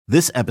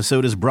This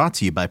episode is brought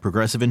to you by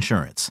Progressive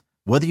Insurance.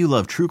 Whether you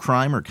love true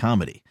crime or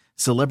comedy,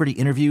 celebrity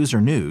interviews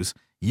or news,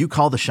 you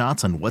call the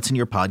shots on what's in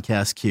your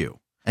podcast queue.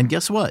 And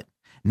guess what?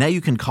 Now you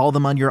can call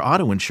them on your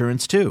auto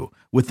insurance too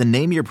with the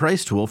Name Your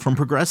Price tool from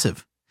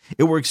Progressive.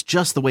 It works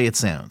just the way it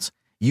sounds.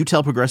 You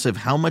tell Progressive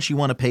how much you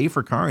want to pay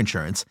for car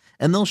insurance,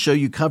 and they'll show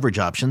you coverage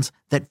options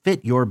that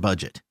fit your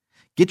budget.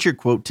 Get your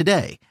quote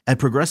today at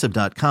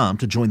Progressive.com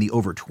to join the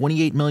over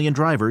 28 million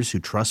drivers who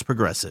trust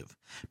Progressive.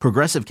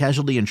 Progressive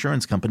Casualty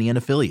Insurance Company and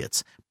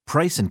Affiliates.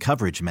 Price and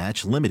coverage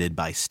match limited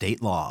by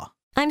state law.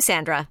 I'm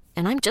Sandra,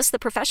 and I'm just the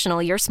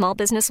professional your small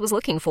business was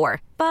looking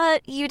for.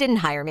 But you didn't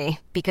hire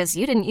me because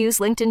you didn't use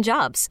LinkedIn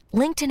Jobs.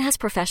 LinkedIn has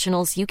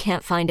professionals you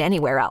can't find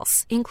anywhere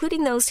else,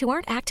 including those who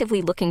aren't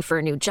actively looking for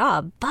a new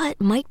job, but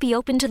might be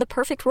open to the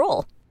perfect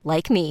role,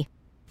 like me.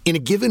 In a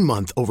given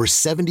month, over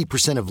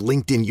 70% of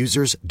LinkedIn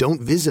users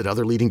don't visit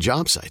other leading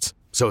job sites.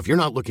 So if you're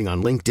not looking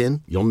on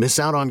LinkedIn, you'll miss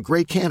out on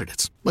great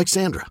candidates like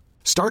Sandra.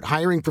 Start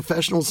hiring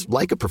professionals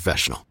like a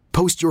professional.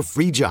 Post your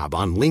free job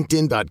on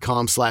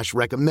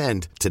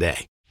linkedin.com/recommend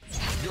today.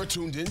 You're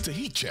tuned in to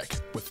Heat Check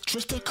with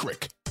Trista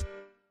Crick.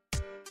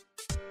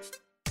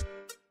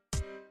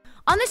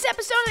 On this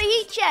episode of the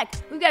Heat Check,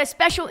 we've got a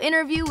special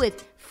interview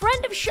with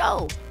friend of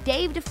show,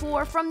 Dave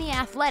DeFore from The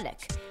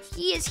Athletic.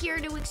 He is here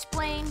to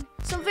explain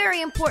some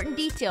very important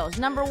details.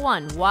 Number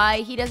one, why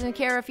he doesn't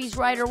care if he's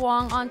right or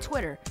wrong on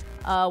Twitter.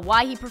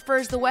 Why he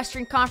prefers the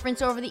Western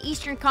Conference over the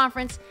Eastern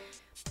Conference.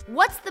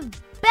 What's the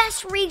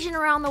best region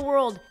around the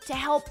world to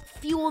help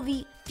fuel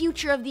the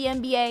future of the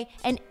NBA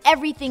and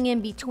everything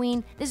in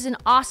between? This is an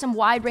awesome,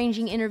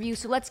 wide-ranging interview,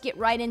 so let's get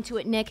right into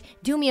it, Nick.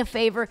 Do me a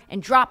favor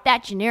and drop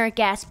that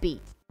generic-ass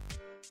beat.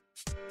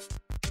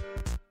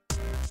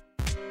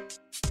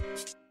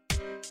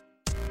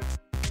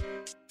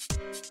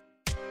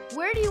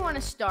 Where do you want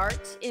to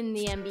start in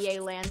the NBA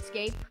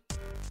landscape?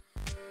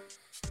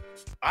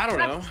 I don't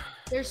know.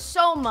 There's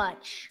so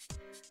much.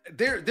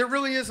 There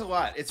really is a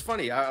lot. It's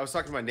funny. I was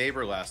talking to my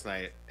neighbor last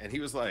night, and he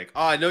was like,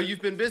 "Oh, I know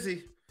you've been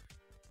busy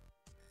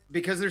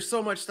because there's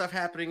so much stuff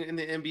happening in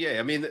the NBA."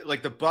 I mean,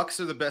 like the Bucks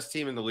are the best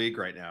team in the league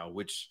right now,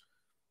 which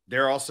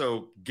they're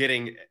also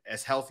getting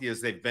as healthy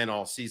as they've been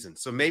all season.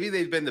 So maybe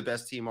they've been the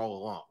best team all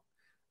along.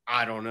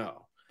 I don't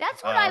know.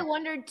 That's what I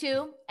wondered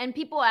too. And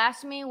people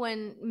asked me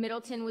when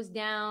Middleton was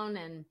down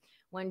and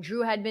when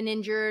Drew had been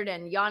injured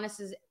and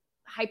Giannis's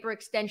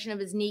hyperextension of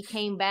his knee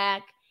came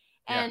back.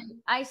 And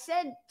I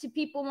said to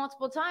people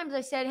multiple times,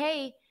 I said,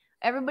 hey,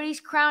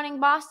 everybody's crowning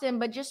Boston,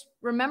 but just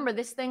remember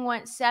this thing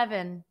went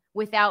 7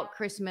 without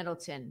Chris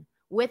Middleton.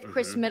 With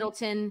Chris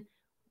Middleton,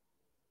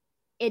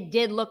 it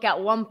did look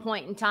at one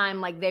point in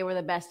time like they were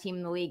the best team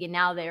in the league, and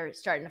now they're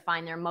starting to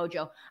find their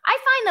mojo. I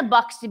find the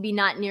Bucks to be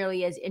not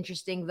nearly as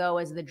interesting, though,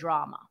 as the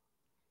drama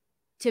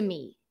to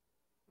me.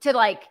 To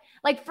like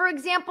for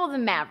example, the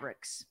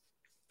Mavericks.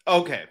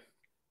 Okay.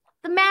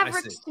 The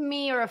Mavericks to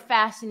me are a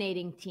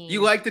fascinating team.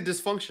 You like the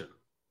dysfunction?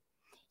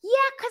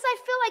 Yeah, because I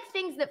feel like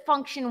things that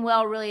function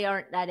well really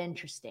aren't that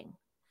interesting.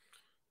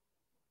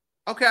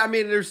 Okay, I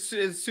mean, there's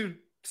two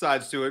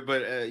sides to it,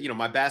 but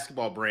my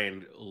basketball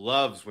brain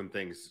loves when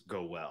things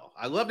go well.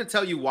 I love to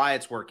tell you why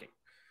it's working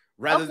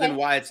rather than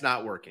why it's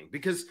not working,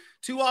 because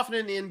too often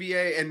in the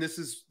NBA, and this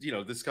is,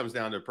 this comes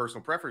down to a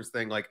personal preference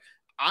thing. Like,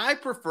 I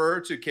prefer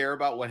to care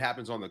about what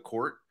happens on the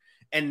court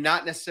and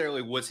not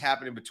necessarily what's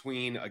happening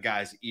between a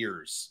guy's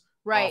ears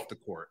off the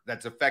court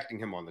that's affecting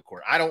him on the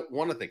court. I don't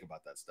want to think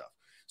about that stuff.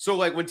 So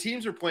like when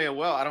teams are playing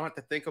well, I don't have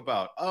to think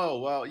about,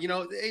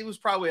 it was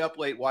probably up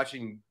late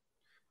watching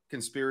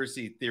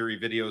conspiracy theory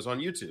videos on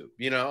YouTube,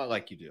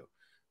 like you do.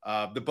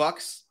 The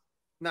Bucks,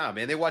 nah,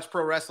 man, they watch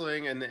pro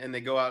wrestling and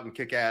they go out and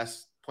kick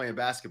ass playing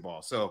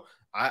basketball. So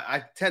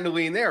I tend to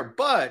lean there.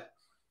 But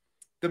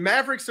the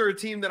Mavericks are a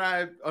team that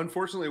I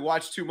unfortunately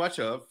watched too much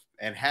of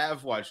and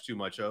have watched too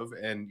much of.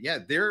 And yeah,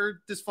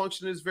 their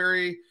dysfunction is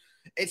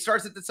it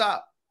starts at the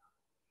top.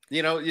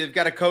 You've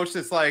got a coach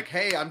that's like,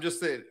 hey, I'm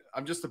just a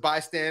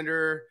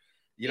bystander.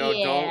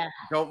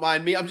 Don't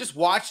mind me. I'm just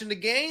watching the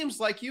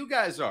games like you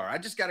guys are. I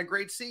just got a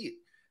great seat.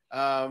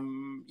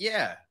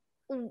 Yeah.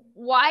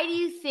 Why do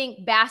you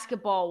think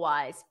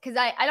basketball-wise? Because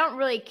I don't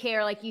really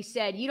care. Like you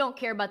said, you don't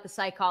care about the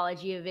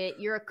psychology of it.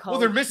 You're a coach. Well,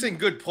 they're missing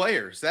good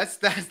players. That's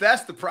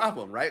the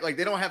problem, right? Like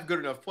they don't have good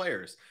enough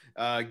players.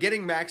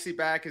 Getting Maxey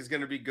back is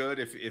going to be good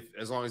if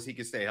as long as he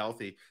can stay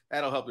healthy.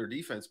 That'll help their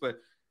defense. But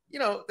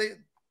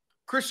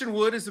Christian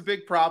Wood is a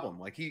big problem.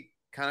 Like he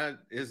kind of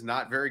is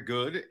not very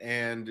good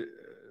and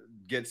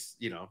gets,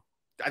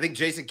 I think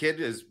Jason Kidd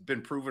has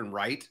been proven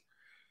right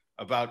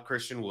about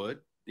Christian Wood.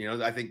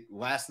 I think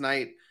last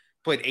night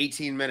played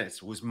 18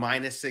 minutes, was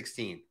minus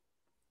 16.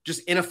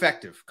 Just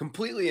ineffective,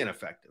 completely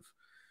ineffective.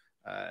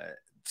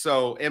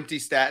 So empty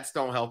stats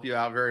don't help you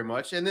out very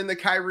much. And then the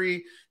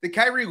Kyrie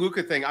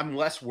Luka thing, I'm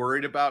less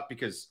worried about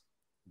because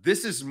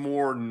this is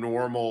more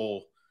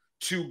normal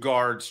two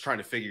guards trying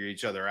to figure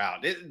each other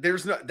out.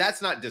 That's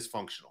not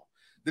dysfunctional.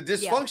 The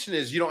dysfunction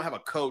is you don't have a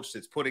coach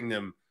that's putting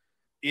them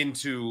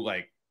into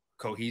like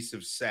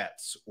cohesive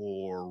sets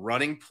or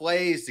running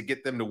plays to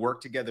get them to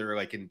work together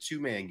like in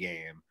two-man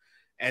game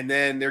And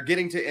then they're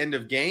getting to end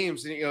of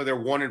games, and they're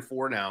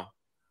 1-4 now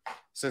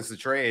since the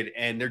trade,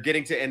 and they're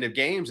getting to end of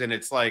games, and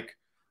it's like,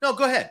 no,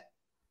 go ahead,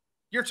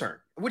 your turn,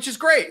 which is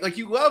great. Like,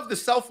 you love the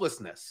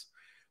selflessness,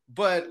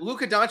 but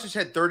Luka Doncic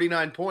had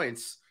 39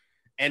 points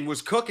and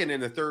was cooking in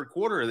the third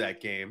quarter of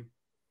that game.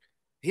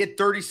 He had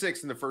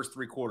 36 in the first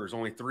 3 quarters,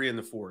 only 3 in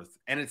the fourth,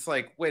 and it's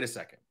like, wait a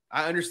second.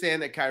 I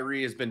understand that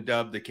Kyrie has been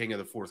dubbed the king of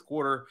the fourth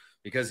quarter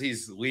because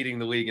he's leading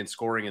the league in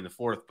scoring in the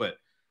fourth, but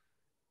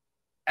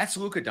that's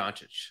Luka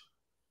Doncic.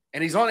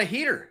 And he's on a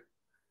heater,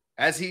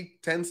 as he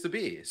tends to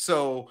be.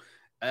 So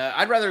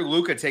I'd rather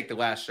Luka take the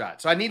last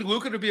shot. So I need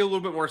Luka to be a little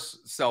bit more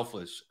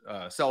selfish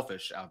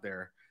out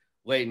there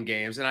late in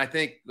games. And I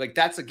think, like,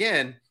 that's,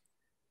 again,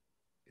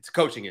 it's a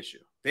coaching issue.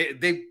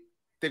 They've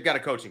got a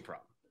coaching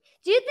problem.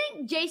 Do you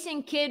think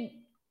Jason Kidd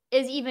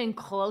is even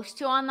close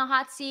to on the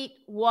hot seat?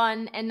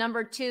 One, and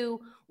number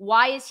two,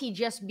 why is he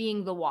just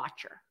being the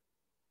watcher?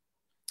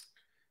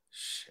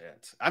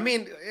 Shit. I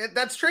mean,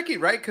 that's tricky,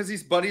 right? Because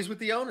he's buddies with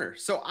the owner.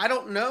 So I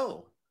don't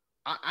know.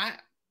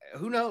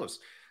 Who knows?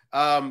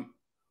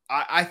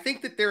 I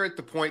think that they're at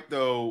the point,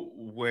 though,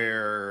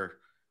 where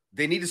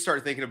they need to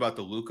start thinking about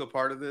the Luka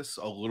part of this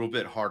a little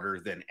bit harder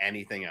than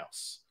anything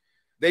else.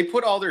 They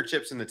put all their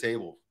chips in the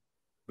table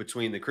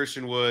between the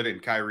Christian Wood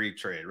and Kyrie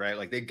trade, right?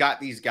 Like, they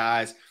got these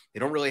guys. They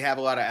don't really have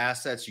a lot of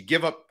assets. You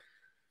give up.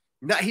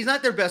 He's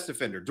not their best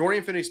defender.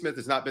 Dorian Finney-Smith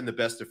has not been the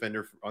best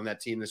defender on that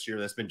team this year.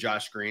 That's been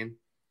Josh Green.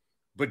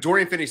 But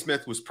Dorian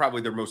Finney-Smith was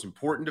probably their most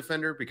important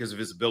defender because of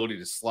his ability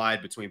to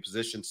slide between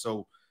positions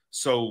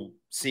so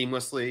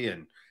seamlessly,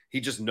 and he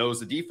just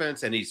knows the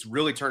defense, and he's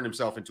really turned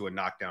himself into a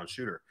knockdown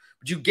shooter.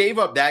 But you gave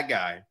up that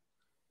guy,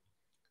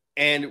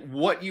 and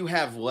what you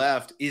have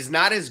left is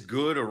not as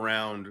good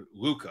around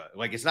Luka.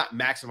 Like, it's not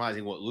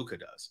maximizing what Luka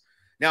does.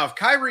 Now, if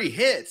Kyrie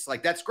hits,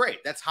 like, that's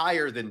great. That's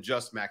higher than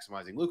just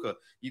maximizing Luka.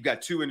 You've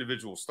got 2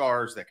 individual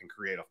stars that can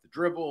create off the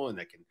dribble and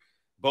that can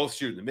both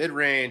shoot in the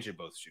mid-range and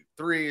both shoot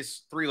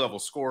threes, 3-level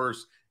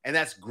scorers, and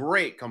that's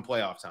great come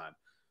playoff time.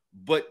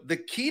 But the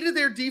key to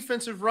their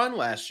defensive run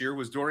last year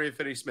was Dorian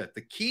Finney-Smith.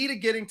 The key to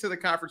getting to the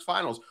conference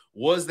finals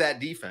was that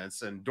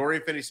defense, and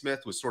Dorian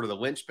Finney-Smith was sort of the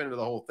linchpin of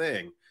the whole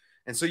thing.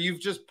 And so you've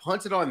just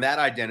punted on that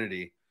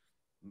identity,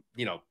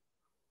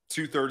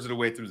 2/3 of the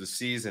way through the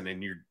season,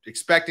 and you're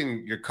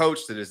expecting your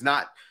coach that is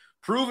not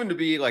proven to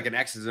be like an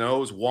X's and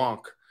O's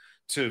wonk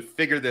to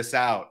figure this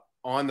out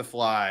on the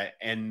fly.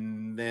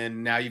 And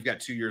then now you've got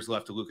 2 years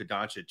left to Luka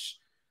Doncic,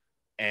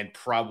 and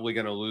probably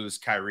going to lose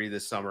Kyrie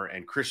this summer.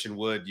 And Christian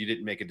Wood, you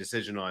didn't make a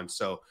decision on,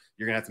 so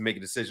you're going to have to make a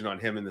decision on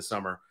him in the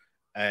summer.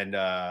 And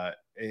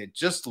it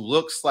just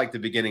looks like the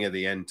beginning of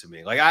the end to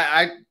me. Like,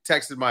 I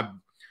texted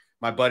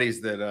my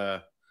buddies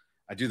that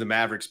I do the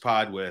Mavericks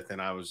pod with,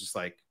 and I was just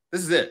like,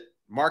 this is it.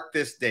 Mark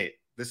this date.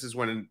 This is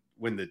when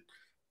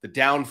the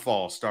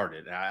downfall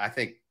started. I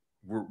think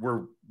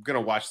we're going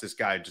to watch this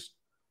guy just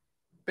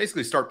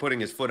basically start putting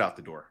his foot out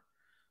the door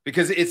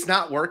because it's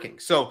not working.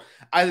 So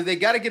either they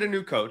got to get a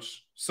new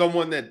coach,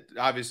 someone that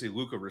obviously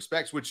Luka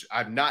respects, which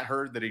I've not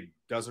heard that he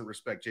doesn't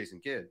respect Jason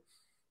Kidd,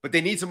 but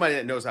they need somebody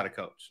that knows how to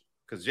coach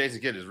because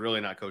Jason Kidd is really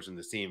not coaching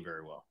this team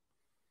very well.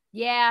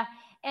 Yeah.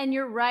 And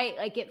you're right.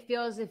 Like, it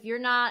feels if you're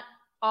not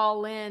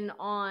all in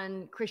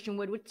on Christian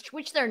Wood,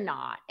 which they're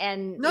not,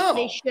 and no,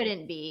 they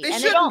shouldn't be. They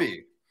shouldn't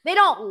be. They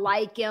don't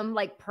like him,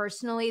 like,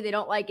 personally. They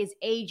don't like his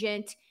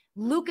agent.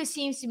 Luka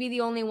seems to be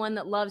the only one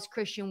that loves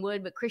Christian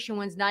Wood, but Christian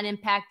Wood's not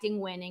impacting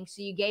winning.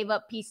 So you gave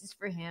up pieces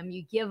for him.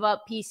 You give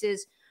up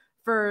pieces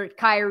for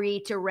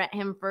Kyrie to rent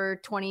him for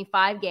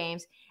 25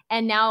 games.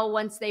 And now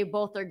once they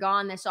both are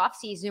gone this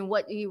offseason,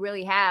 what do you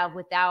really have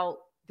without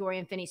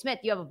Dorian Finney-Smith?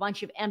 You have a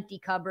bunch of empty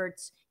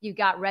cupboards. You've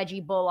got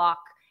Reggie Bullock.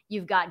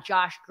 You've got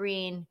Josh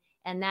Green,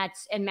 and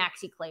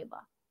Maxi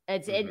Kleber.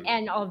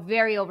 And a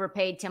very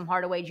overpaid Tim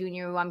Hardaway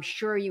Jr., who I'm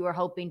sure you were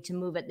hoping to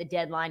move at the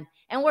deadline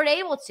and weren't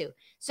able to.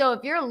 So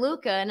if you're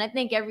Luka, and I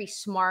think every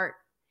smart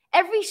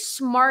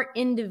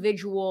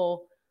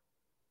individual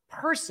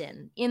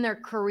person in their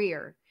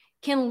career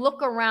can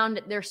look around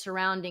at their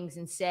surroundings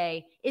and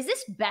say, is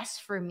this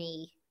best for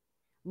me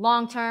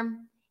long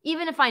term?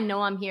 Even if I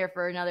know I'm here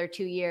for another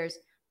 2 years,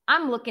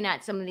 I'm looking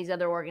at some of these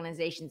other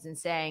organizations and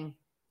saying,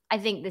 I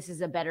think this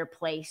is a better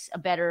place, a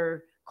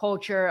better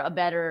culture, a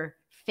better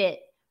fit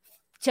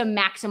to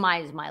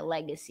maximize my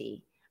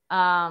legacy.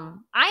 I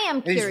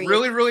am curious. He's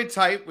really, really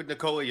tight with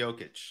Nikola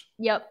Jokic.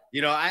 Yep.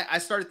 I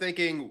started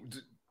thinking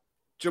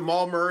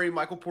Jamal Murray,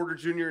 Michael Porter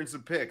Jr., and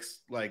some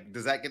picks. Like,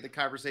 does that get the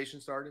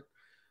conversation started?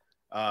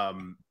 That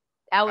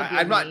would be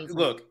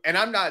amazing. And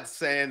I'm not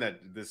saying that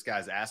this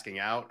guy's asking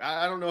out.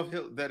 I don't know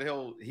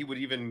if he would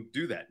even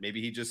do that.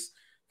 Maybe he just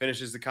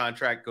finishes the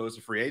contract, goes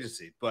to free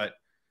agency. But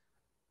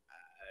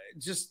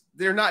just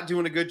they're not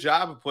doing a good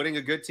job of putting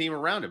a good team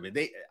around him.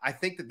 I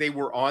think that they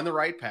were on the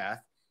right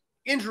path.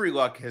 Injury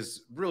luck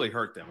has really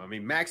hurt them. I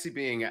mean, Maxey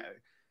being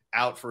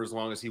out for as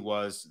long as he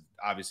was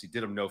obviously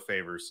did him no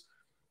favors,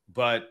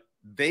 but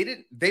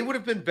they would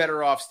have been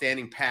better off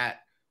standing pat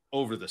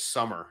over the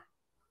summer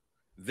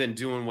than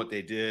doing what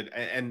they did.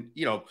 And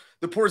you know,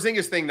 the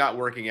Porzingis thing not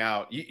working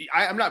out,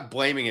 I'm not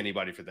blaming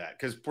anybody for that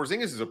because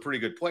Porzingis is a pretty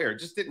good player. It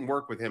just didn't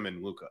work with him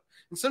and Luka.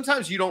 And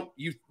sometimes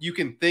you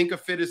can think a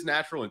fit is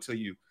natural until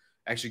you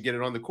actually get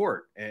it on the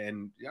court.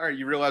 And all right,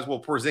 you realize,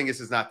 well, Porzingis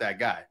is not that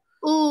guy.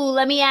 Ooh,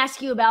 let me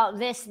ask you about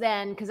this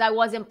then, because I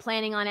wasn't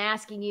planning on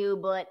asking you,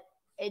 but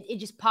it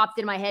just popped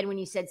in my head when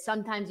you said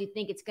sometimes you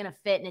think it's going to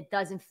fit and it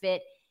doesn't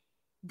fit.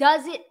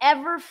 Does it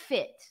ever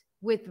fit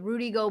with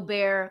Rudy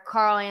Gobert,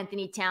 Karl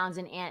Anthony Towns,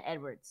 and Ant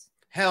Edwards?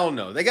 Hell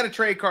no. They got to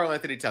trade Karl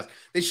Anthony Towns.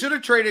 They should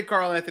have traded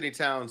Karl Anthony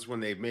Towns when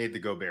they made the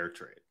Gobert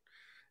trade.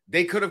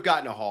 They could have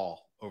gotten a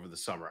haul over the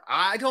summer.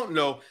 I don't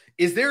know.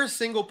 Is there a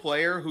single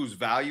player whose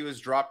value has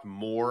dropped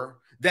more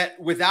that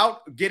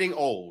without getting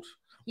old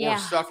or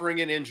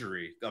suffering an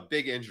injury, a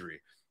big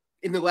injury,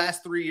 in the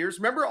last 3 years?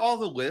 Remember all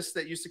the lists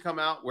that used to come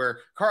out where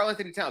Karl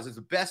Anthony Towns is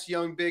the best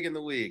young big in the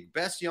league,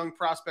 best young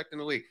prospect in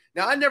the league.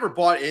 Now, I never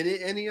bought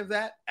any of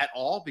that at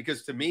all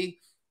because to me,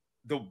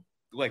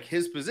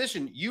 his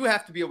position, you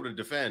have to be able to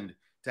defend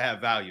to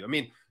have value. I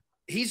mean,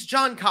 he's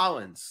John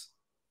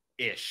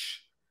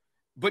Collins-ish,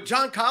 but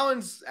John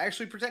Collins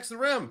actually protects the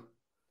rim.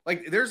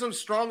 Like, there's a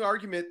strong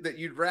argument that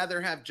you'd rather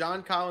have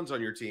John Collins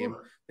on your team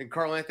than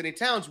Karl Anthony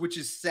Towns, which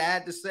is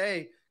sad to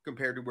say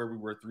compared to where we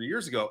were 3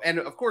 years ago. And,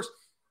 of course,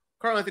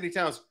 Karl Anthony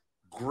Towns,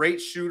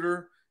 great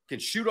shooter, can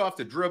shoot off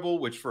the dribble,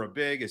 which for a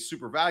big is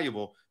super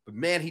valuable. But,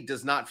 man, he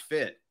does not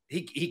fit.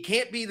 He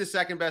can't be the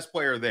second best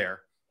player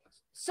there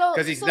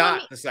because he's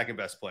not the second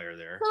best player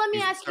there. So let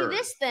me ask you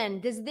this then.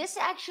 Does this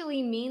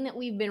actually mean that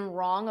we've been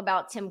wrong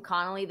about Tim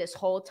Connolly this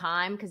whole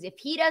time? Because if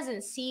he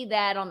doesn't see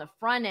that on the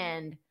front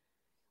end,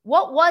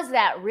 what was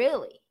that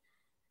really?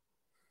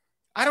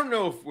 I don't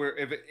know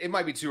if it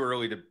might be too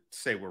early to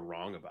say we're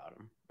wrong about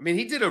him. I mean,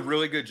 he did a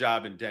really good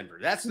job in Denver.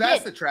 That's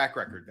the track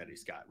record that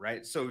he's got,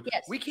 right? So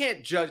we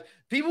can't judge.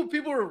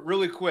 People are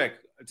really quick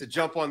to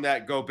jump on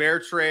that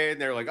Gobert trade.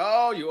 And they're like,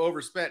 oh, you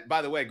overspent.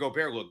 By the way,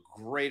 Gobert looked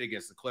great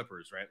against the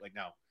Clippers, right? Like,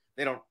 now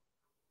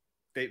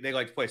they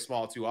like to play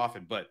small too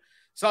often, but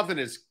something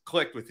has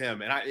clicked with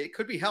him, and it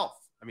could be health.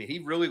 I mean, he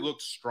really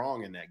looked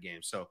strong in that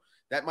game. So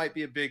that might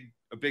be a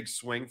big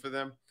swing for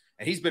them.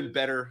 And he's been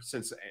better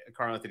since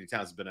Karl Anthony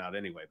Towns has been out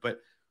anyway.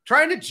 But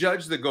trying to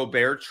judge the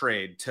Gobert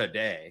trade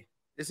today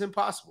is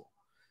impossible.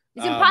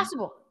 It's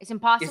impossible. It's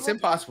impossible. It's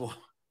impossible.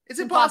 It's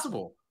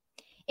impossible.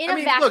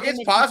 Look,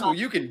 it's possible.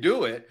 You can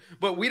do it,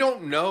 but we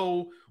don't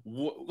know.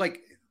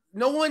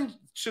 No one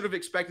should have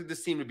expected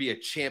this team to be a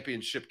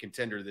championship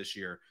contender this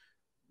year,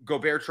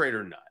 Gobert trade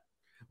or not.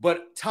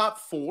 But top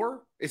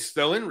 4 is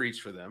still in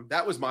reach for them.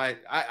 That was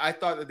I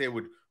thought that they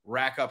would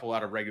rack up a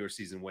lot of regular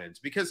season wins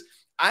because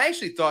I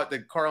actually thought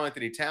that Karl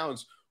Anthony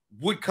Towns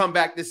would come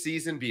back this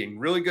season, be in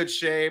really good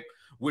shape,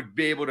 would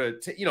be able to,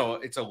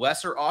 it's a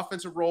lesser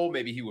offensive role.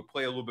 Maybe he would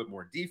play a little bit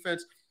more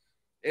defense.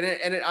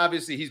 And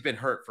obviously he's been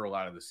hurt for a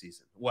lot of the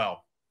season.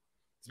 Well,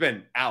 he's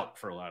been out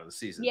for a lot of the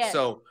season. Yes.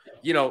 So,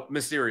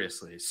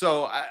 mysteriously.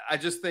 So I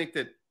just think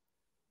that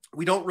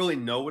we don't really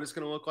know what it's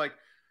going to look like.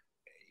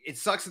 It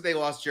sucks that they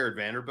lost Jared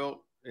Vanderbilt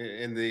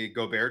in the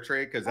Gobert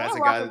trade because that's a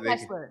guy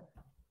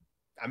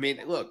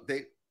that look,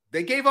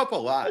 they gave up a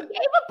lot. They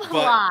gave up a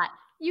lot.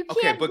 You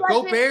can't. Okay, but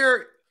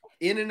Gobert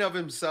in and of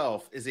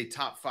himself is a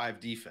top 5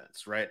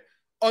 defense, right?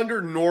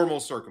 Under normal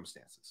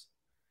circumstances.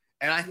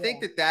 And I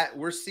think that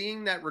we're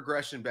seeing that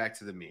regression back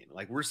to the mean.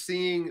 Like, we're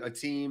seeing a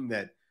team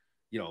that,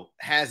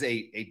 has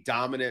a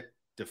dominant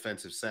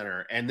defensive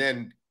center. And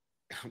then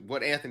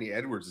what Anthony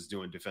Edwards is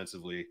doing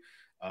defensively,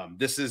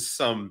 this is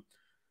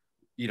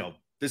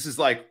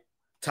like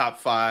top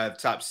 5,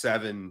 top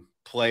 7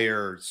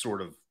 player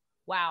sort of.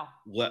 Wow.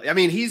 I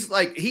mean, he's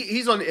like,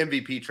 he's on the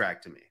MVP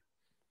track to me.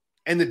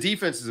 And the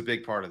defense is a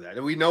big part of that.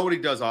 And we know what he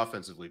does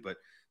offensively, but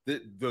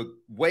the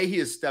way he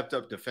has stepped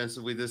up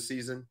defensively this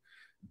season,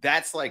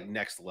 that's like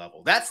next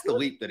level. That's the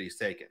leap that he's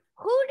taken.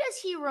 Who does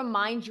he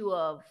remind you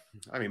of?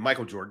 I mean,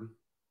 Michael Jordan.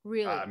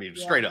 Really?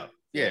 Straight up.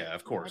 Yeah,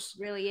 of course. That's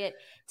really it.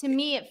 To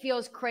me, it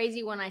feels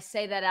crazy when I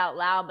say that out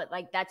loud, but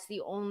like that's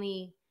the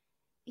only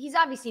 – he's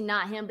obviously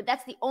not him, but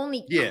that's the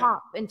only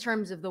comp in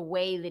terms of the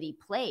way that he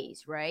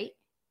plays, right?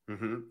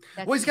 Mm-hmm.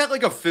 Well, he's got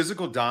like a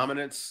physical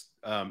dominance,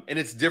 and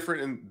it's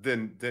different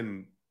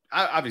than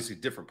obviously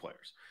different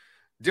players,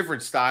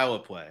 different style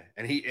of play.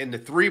 And the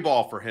 3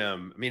 ball for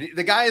him, I mean,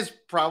 the guy is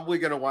probably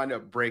going to wind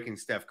up breaking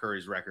Steph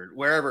Curry's record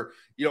wherever,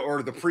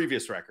 or the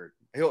previous record.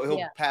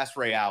 He'll pass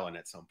Ray Allen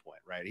at some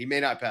point, right? He may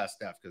not pass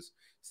Steph because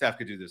Steph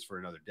could do this for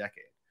another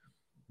decade.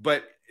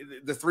 But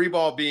the 3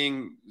 ball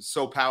being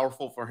so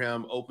powerful for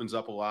him opens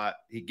up a lot.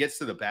 He gets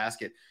to the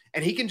basket,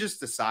 and he can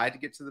just decide to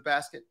get to the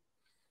basket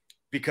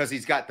because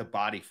he's got the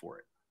body for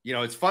it.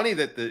 It's funny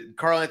that the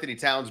Karl Anthony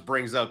Towns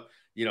brings up,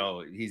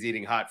 he's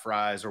eating hot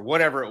fries or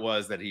whatever it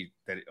was that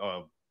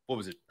what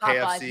was it?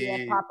 Popeyes,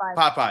 KFC, yeah,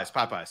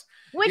 Popeyes.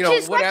 Which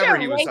is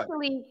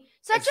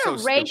such a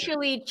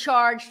racially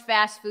charged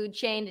fast food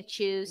chain to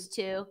choose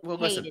to. Well,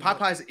 listen,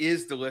 Popeyes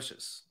is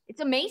delicious. It's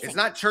amazing. It's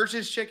not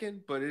Church's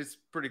chicken, but it's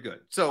pretty good.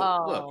 So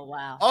look,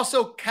 wow.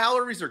 Also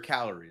calories are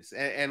calories,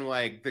 and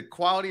like the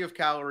quality of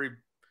calorie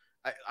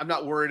I'm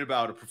not worried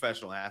about a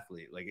professional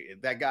athlete. Like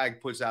that guy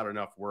puts out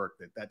enough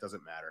work that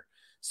doesn't matter.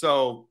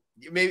 So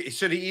maybe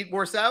should he eat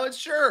more salads?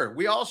 Sure,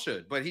 we all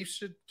should, but he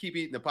should keep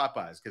eating the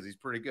Popeyes because he's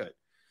pretty good.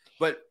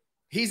 But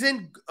he's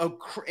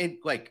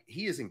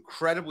he is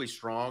incredibly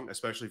strong,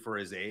 especially for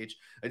his age.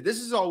 And this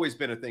has always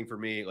been a thing for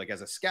me, like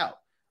as a scout.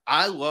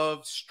 I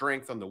love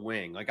strength on the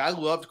wing. Like I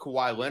loved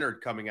Kawhi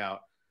Leonard coming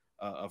out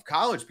of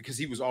college because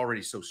he was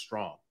already so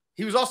strong.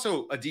 He was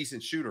also a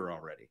decent shooter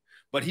already,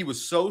 but he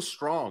was so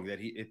strong that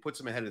it puts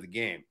him ahead of the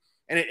game.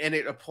 And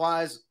it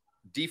applies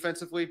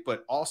defensively,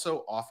 but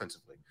also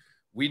offensively.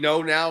 We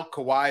know now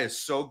Kawhi is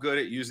so good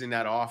at using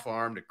that off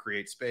arm to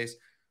create space.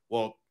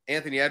 Well,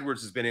 Anthony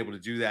Edwards has been able to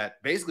do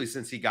that basically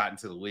since he got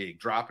into the league,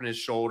 dropping his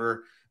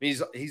shoulder. I mean,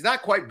 he's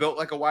not quite built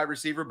like a wide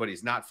receiver, but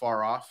he's not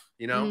far off.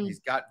 You know, He's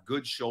got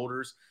good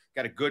shoulders,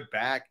 got a good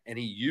back, and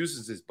he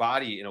uses his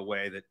body in a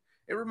way that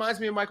it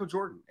reminds me of Michael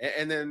Jordan.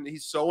 And then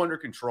he's so under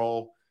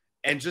control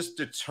and just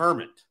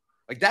determined.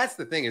 Like that's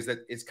the thing, is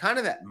that it's kind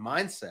of that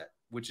mindset,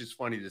 which is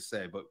funny to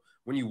say, but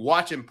when you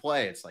watch him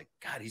play, it's like,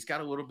 God, he's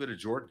got a little bit of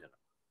Jordan in him.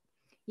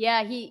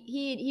 Yeah,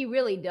 he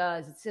really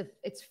does.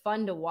 It's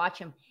fun to watch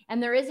him.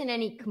 And there isn't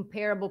any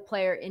comparable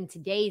player in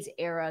today's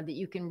era that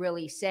you can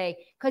really say,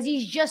 because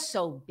he's just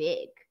so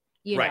big,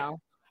 you know.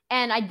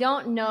 And I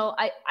don't know.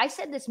 I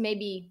said this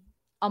maybe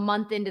a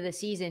month into the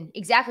season,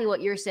 exactly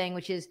what you're saying,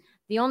 which is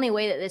the only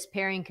way that this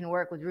pairing can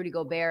work with Rudy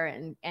Gobert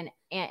and Ant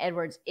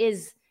Edwards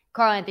is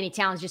Karl-Anthony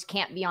Towns just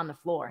can't be on the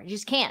floor. It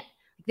just can't.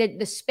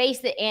 The space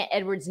that Ant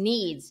Edwards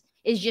needs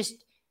is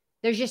just,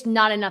 there's just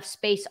not enough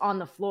space on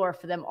the floor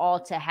for them all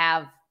to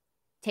have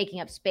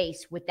taking up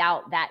space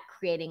without that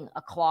creating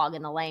a clog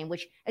in the lane,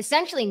 which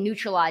essentially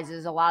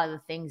neutralizes a lot of the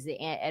things that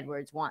Ant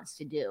Edwards wants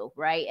to do,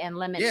 right? And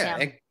limits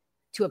him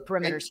to a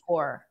perimeter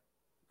scorer.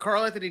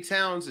 Karl-Anthony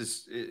Towns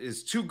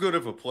is too good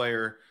of a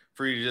player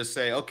for you to just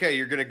say, okay,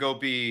 you're going to go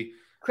be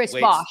Chris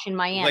Bosh in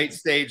Miami. Late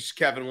stage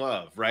Kevin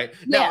Love, right?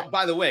 Yeah. Now,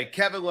 by the way,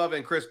 Kevin Love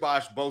and Chris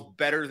Bosh, both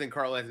better than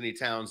Karl-Anthony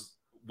Towns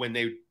when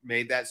they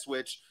made that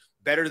switch,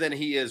 better than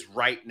he is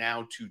right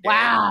now today.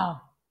 Wow.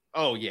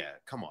 Oh, yeah.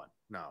 Come on.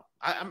 No,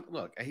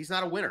 look, he's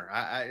not a winner.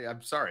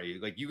 I'm sorry.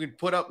 Like, you can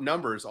put up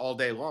numbers all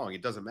day long.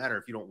 It doesn't matter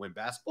if you don't win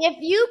basketball. If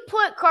you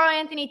put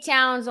Karl-Anthony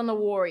Towns on the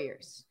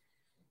Warriors,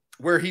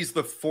 where he's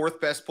the fourth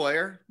best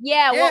player.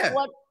 Yeah.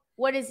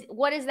 What is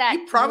that?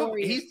 He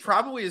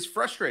probably is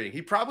frustrating.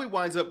 He probably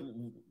winds up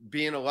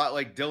being a lot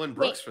like Dylan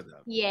Brooks for them.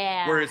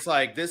 Yeah. Where it's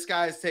like, this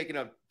guy's taking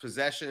up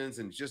possessions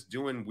and just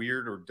doing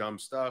weird or dumb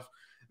stuff.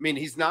 I mean,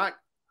 he's not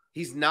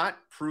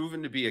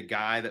proven to be a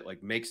guy that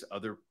like makes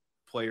other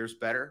players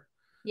better.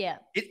 Yeah.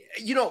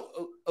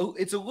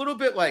 It's a little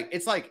bit like,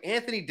 it's like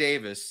Anthony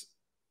Davis,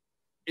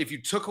 if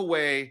you took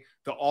away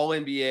the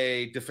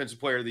All-NBA Defensive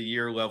Player of the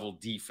Year level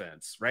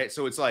defense, right?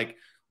 So it's like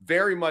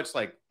very much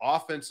like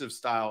offensive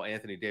style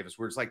Anthony Davis,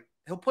 where it's like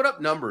he'll put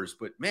up numbers,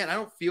 but man, I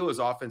don't feel his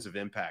offensive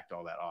impact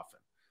all that often.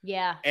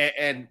 Yeah.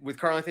 And with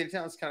Karl-Anthony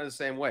Towns, kind of the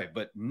same way,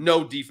 but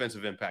no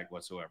defensive impact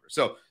whatsoever.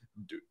 So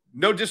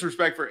no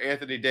disrespect for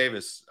Anthony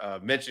Davis,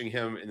 mentioning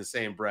him in the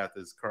same breath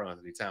as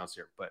Karl-Anthony Towns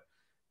here, but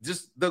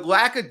just the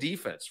lack of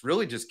defense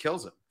really just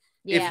kills him.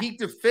 Yeah. If he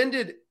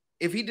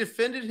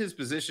defended his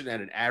position at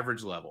an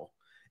average level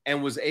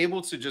and was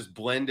able to just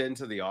blend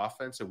into the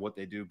offense and what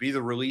they do, be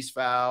the release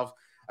valve.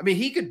 I mean,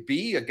 he could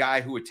be a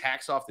guy who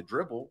attacks off the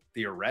dribble,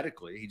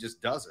 theoretically. He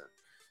just doesn't.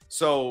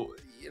 So,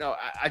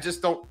 I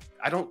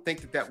don't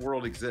think that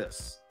world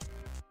exists.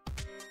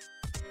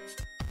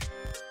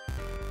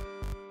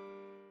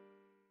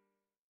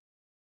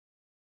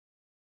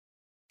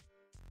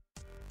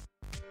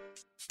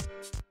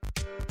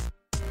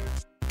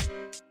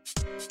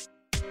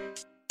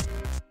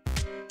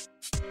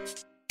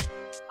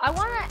 I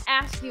want to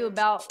ask you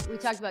about, we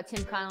talked about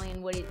Tim Connelly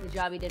and the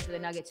job he did for the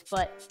Nuggets,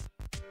 but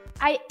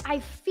I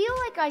feel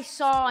like I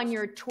saw on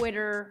your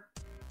Twitter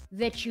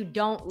that you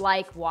don't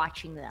like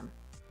watching them,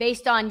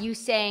 based on you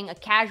saying a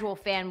casual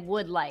fan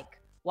would like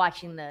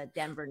watching the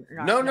Denver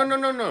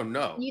Nuggets.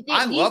 No.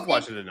 I love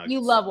watching the Nuggets. You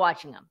love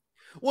watching them.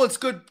 Well, it's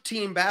good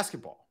team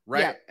basketball,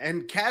 right? Yeah.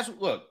 And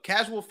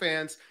casual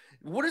fans,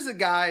 what is the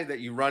guy that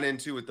you run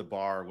into at the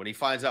bar when he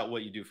finds out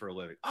what you do for a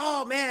living?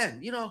 Oh,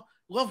 man,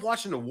 love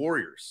watching the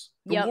Warriors.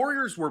 The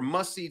Warriors were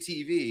must-see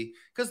TV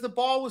because the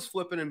ball was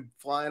flipping and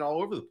flying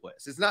all over the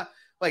place. It's not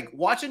like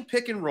watching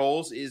pick and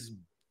rolls is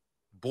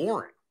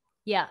boring.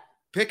 Yeah.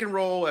 Pick and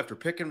roll after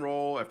pick and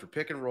roll after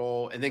pick and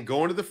roll, and then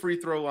going to the free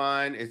throw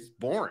line, it's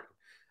boring.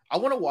 I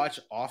want to watch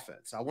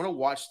offense. I want to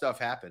watch stuff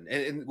happen.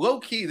 And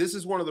low key, this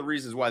is one of the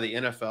reasons why the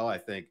NFL, I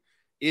think,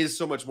 is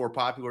so much more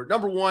popular.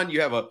 Number one,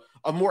 you have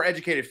a more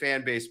educated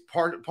fan base.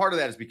 Part of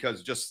that is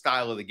because just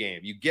style of the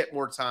game. You get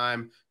more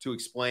time to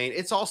explain.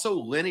 It's also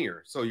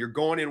linear. So you're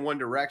going in one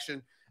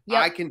direction.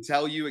 Yep. I can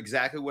tell you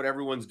exactly what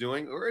everyone's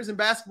doing. Whereas in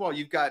basketball,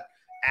 you've got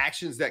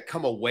actions that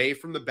come away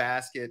from the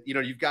basket. It's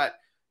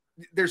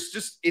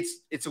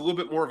a little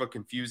bit more of a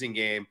confusing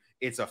game.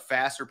 It's a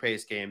faster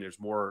paced game. There's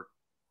more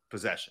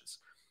possessions.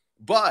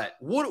 But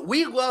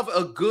we love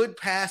a good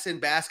pass in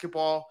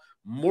basketball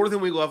more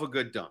than we love a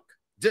good dunk.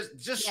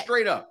 Just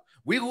straight up.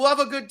 We love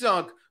a good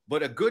dunk,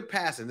 but a good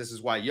pass, and this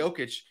is why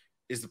Jokic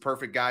is the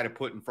perfect guy to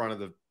put in front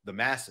of the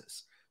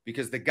masses,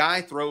 because the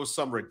guy throws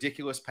some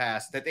ridiculous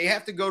pass that they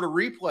have to go to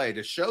replay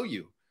to show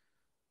you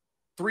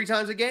 3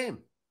 times a game.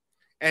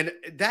 And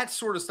that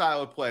sort of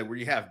style of play where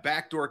you have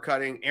backdoor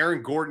cutting,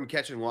 Aaron Gordon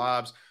catching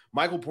lobs,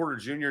 Michael Porter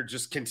Jr.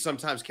 just can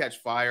sometimes catch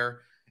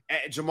fire.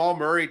 Jamal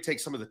Murray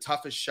takes some of the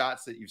toughest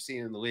shots that you've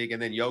seen in the league,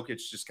 and then Jokic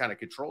just kind of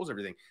controls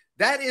everything.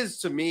 That is,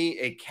 to me,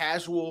 a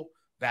casual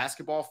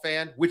basketball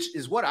fan, which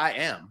is what I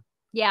am.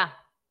 Yeah.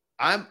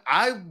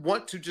 I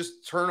want to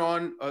just turn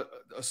on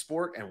a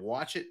sport and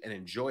watch it and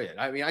enjoy it.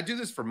 I mean, I do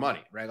this for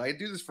money, right? Like, I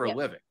do this for a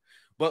living.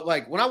 But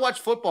like when I watch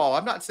football,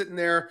 I'm not sitting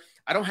there.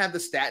 I don't have the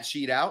stat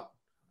sheet out.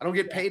 I don't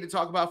get paid to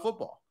talk about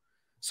football.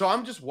 So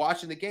I'm just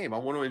watching the game. I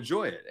want to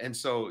enjoy it. And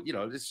so, you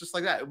know, it's just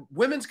like that.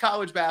 Women's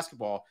college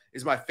basketball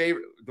is my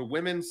favorite. The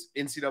women's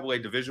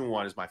NCAA Division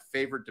I is my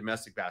favorite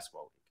domestic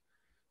basketball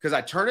league because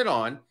I turn it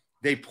on.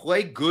 They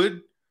play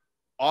good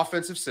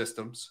offensive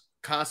systems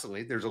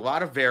constantly. There's a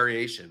lot of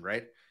variation,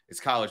 right? It's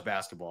college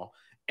basketball.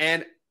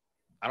 And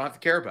I don't have to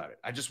care about it.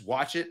 I just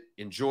watch it,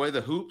 enjoy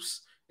the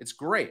hoops. It's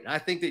great. And I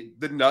think that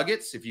the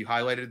Nuggets, if you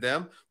highlighted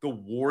them, the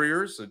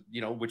Warriors,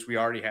 you know, which we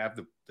already have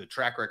the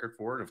track record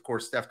for. And of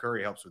course, Steph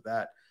Curry helps with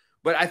that.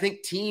 But I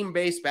think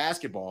team-based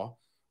basketball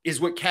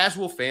is what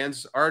casual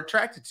fans are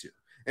attracted to.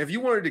 And if you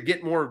wanted to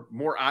get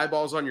more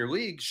eyeballs on your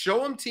league,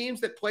 show them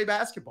teams that play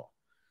basketball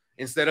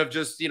instead of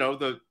just, you know,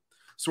 the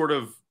sort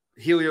of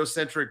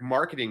heliocentric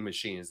marketing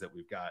machines that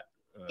we've got.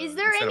 Is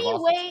there any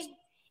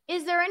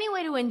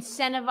way to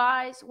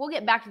incentivize? We'll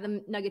get back to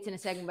the Nuggets in a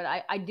second, but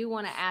I do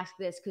want to ask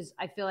this because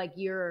I feel like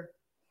you're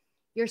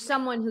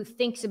someone who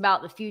thinks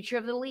about the future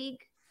of the league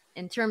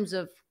in terms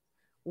of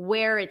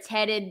where it's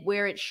headed,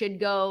 where it should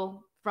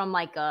go from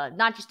like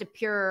not just a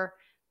pure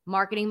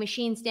marketing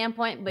machine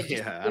standpoint, but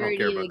just I don't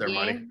care about their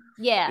money.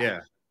 Yeah.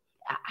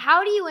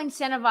 How do you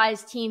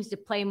incentivize teams to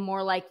play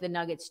more like the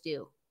Nuggets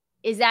do?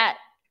 Is that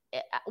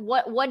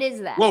what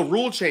is that? Well,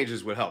 rule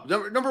changes would help.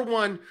 Number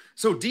one,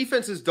 so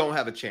defenses don't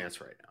have a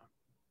chance right now.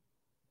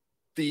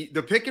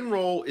 The pick and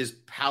roll is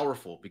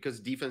powerful because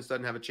defense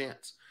doesn't have a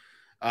chance.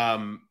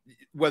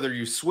 Whether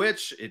you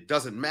switch, it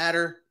doesn't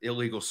matter.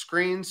 Illegal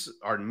screens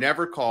are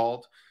never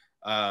called.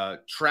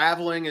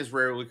 Traveling is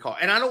rarely called.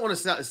 And I don't want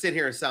to sit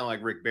here and sound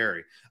like Rick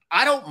Barry.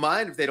 I don't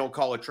mind if they don't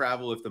call it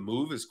travel if the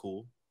move is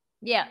cool.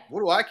 Yeah.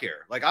 What do I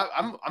care? Like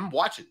I'm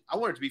watching. I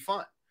want it to be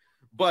fun.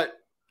 But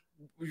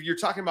you're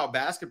talking about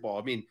basketball.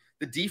 I mean,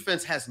 the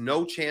defense has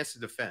no chance to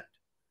defend,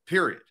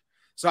 period.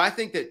 So I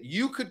think that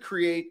you could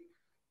create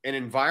an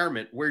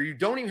environment where you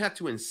don't even have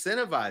to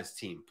incentivize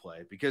team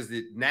play because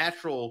the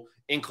natural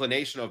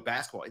inclination of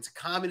basketball, it's a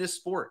communist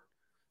sport.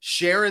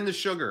 Sharing the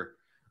sugar.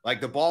 Like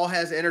the ball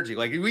has energy.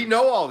 Like we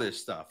know all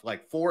this stuff,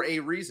 like for a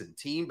reason.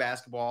 Team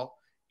basketball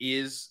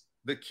is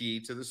the key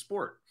to the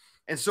sport.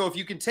 And so if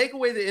you can take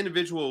away the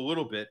individual a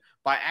little bit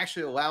by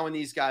actually allowing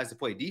these guys to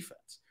play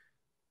defense,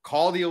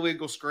 call the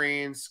illegal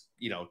screens,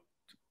 you know,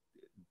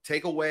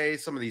 take away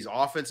some of these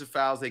offensive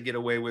fouls they get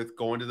away with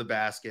going to the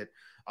basket,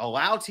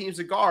 allow teams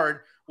to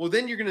guard. Well,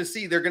 then you're going to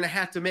see they're going to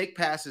have to make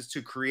passes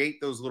to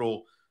create those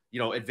little, you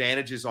know,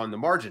 advantages on the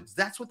margins.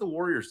 That's what the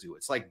Warriors do.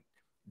 It's like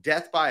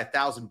death by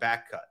 1,000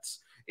 back cuts.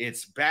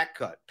 It's back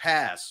cut,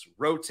 pass,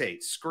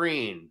 rotate,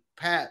 screen,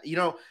 pass, you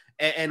know,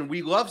 and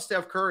we love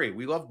Steph Curry.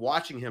 We love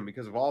watching him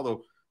because of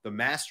all the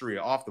mastery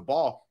off the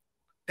ball.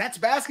 That's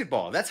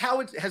basketball. That's how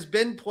it has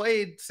been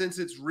played since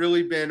it's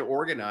really been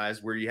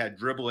organized, where you had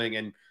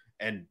dribbling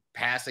and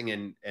passing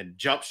and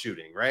jump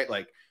shooting, right?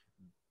 Like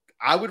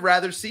I would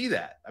rather see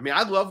that. I mean,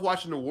 I love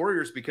watching the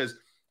Warriors because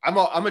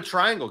I'm a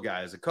triangle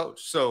guy as a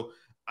coach. So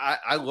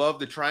I love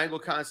the triangle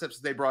concepts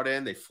that they brought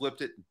in. They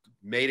flipped it,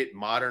 made it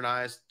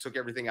modernized, took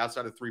everything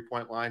outside of the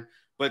 3-point line,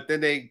 but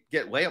then they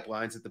get layup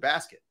lines at the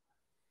basket.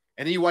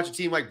 And then you watch a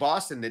team like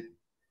Boston that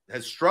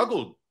has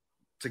struggled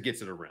to get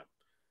to the rim.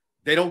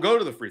 They don't go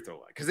to the free throw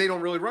line because they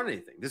don't really run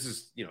anything. This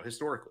is, you know,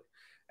 historically.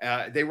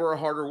 They were a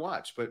harder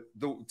watch, but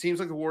the teams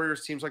like the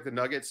Warriors, teams like the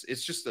Nuggets,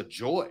 it's just a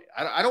joy.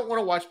 I don't want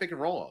to watch pick and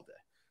roll all day.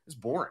 It's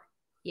boring.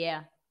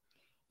 Yeah.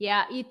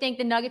 Yeah. You think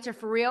the Nuggets are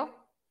for real?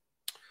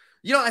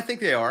 You know, I think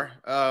they are.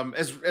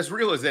 As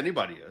real as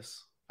anybody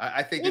is.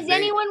 I think. Is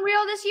anyone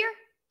real this year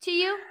to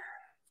you?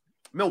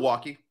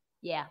 Milwaukee.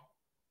 Yeah.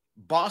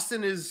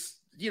 Boston is,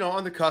 you know,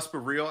 on the cusp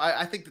of real.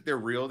 I think that they're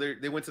real.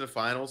 They went to the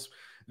finals.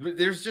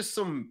 There's just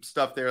some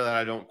stuff there that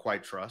I don't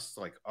quite trust.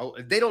 Like,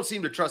 they don't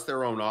seem to trust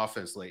their own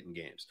offense late in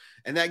games.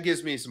 And that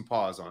gives me some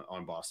pause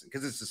on Boston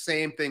because it's the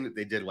same thing that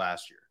they did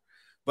last year.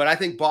 But I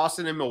think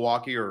Boston and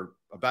Milwaukee are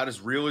about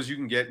as real as you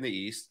can get in the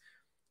East.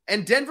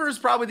 And Denver is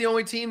probably the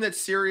only team that's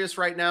serious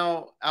right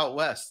now out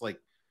West. Like,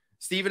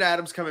 Steven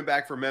Adams coming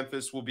back for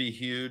Memphis will be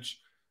huge.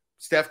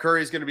 Steph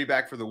Curry is going to be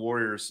back for the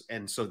Warriors.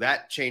 And so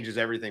that changes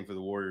everything for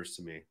the Warriors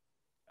to me.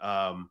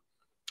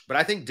 But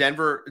I think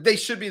Denver, they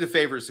should be the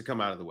favorites to come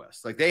out of the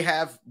West. Like, they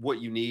have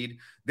what you need.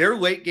 Their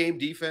late game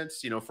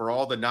defense, you know, for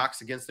all the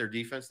knocks against their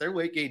defense, their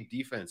late game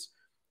defense,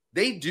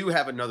 they do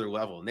have another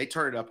level and they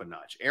turn it up a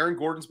notch. Aaron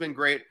Gordon's been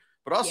great.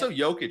 but also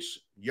Jokic.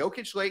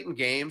 Jokic late in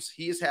games,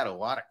 he has had a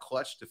lot of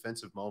clutch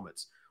defensive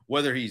moments,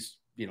 whether he's,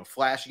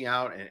 flashing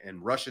out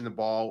and rushing the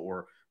ball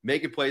or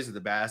making plays at the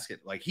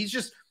basket. Like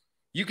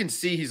you can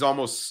see he's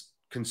almost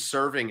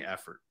conserving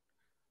effort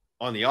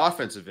on the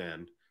offensive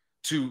end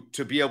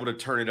to be able to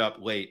turn it up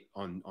late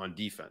on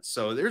defense.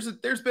 So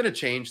there's been a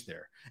change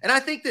there. And I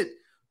think that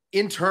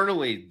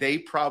internally they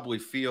probably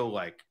feel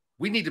like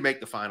we need to make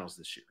the finals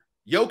this year.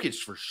 Jokic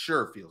for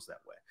sure feels that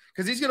way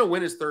because he's going to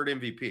win his third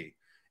MVP.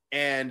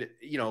 And,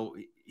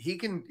 he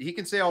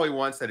can say all he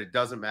wants that it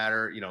doesn't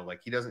matter,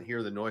 like he doesn't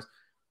hear the noise.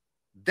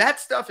 That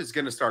stuff is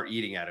going to start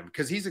eating at him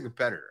because he's a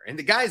competitor and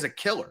the guy is a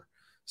killer.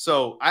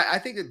 So I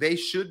think that they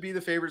should be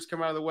the favorites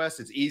come out of the West.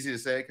 It's easy to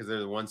say because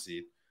they're the 1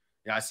 seed.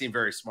 I seem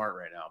very smart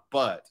right now,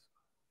 but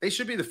they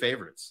should be the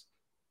favorites.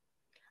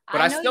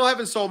 But I still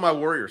haven't sold my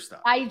Warrior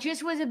stock. I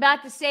just was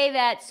about to say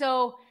that.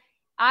 So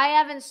I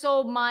haven't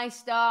sold my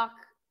stock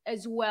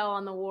as well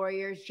on the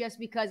Warriors just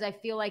because I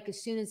feel like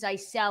as soon as I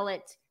sell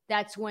it,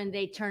 that's when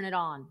they turn it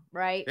on,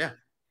 right? Yeah.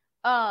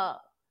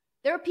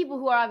 There are people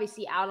who are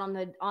obviously out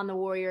on the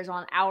Warriors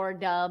on our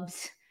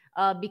dubs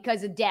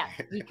because of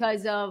depth,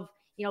 because of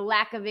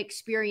lack of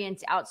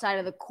experience outside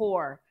of the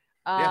core.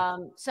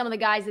 Some of the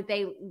guys that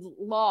they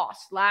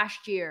lost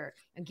last year,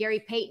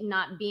 Gary Payton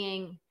not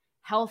being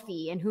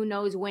healthy, and who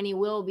knows when he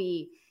will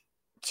be.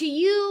 To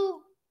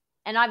you,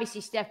 and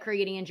obviously Steph Curry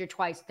getting injured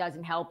twice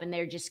doesn't help, and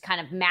they're just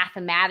kind of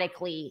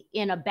mathematically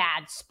in a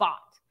bad spot.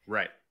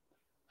 Right.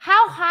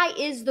 How high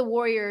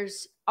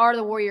are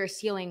the Warriors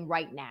ceiling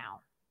right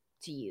now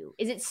to you?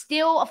 Is it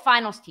still a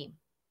finals team?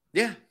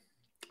 Yeah.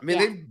 I mean,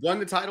 they won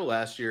the title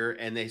last year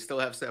and they still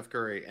have Steph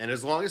Curry. And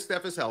as long as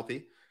Steph is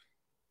healthy,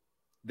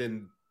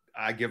 then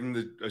I give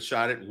them a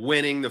shot at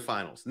winning the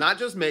finals. Not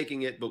just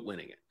making it, but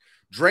winning it.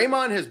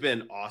 Draymond has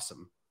been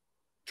awesome.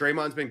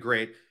 Draymond's been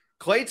great.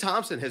 Klay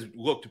Thompson has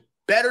looked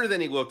better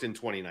than he looked in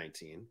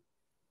 2019.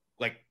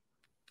 Like,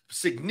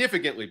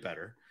 significantly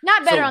better.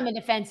 Not better on the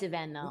defensive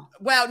end, though.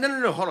 Well,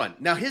 no. Hold on.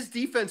 Now, his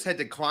defense had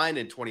declined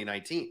in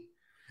 2019.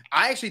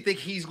 I actually think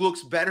he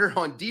looks better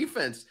on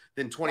defense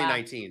than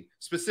 2019,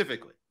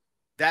 specifically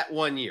that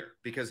 1 year,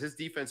 because his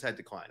defense had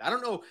declined. I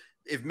don't know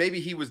if maybe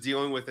he was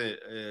dealing with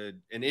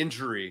an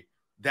injury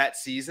that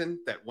season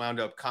that wound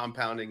up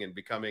compounding and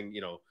becoming,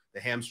 the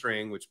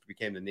hamstring, which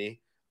became the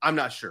knee. I'm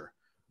not sure,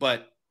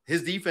 but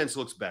his defense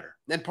looks better.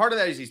 And part of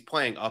that is he's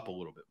playing up a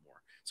little bit more.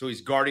 So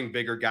he's guarding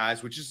bigger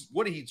guys, which is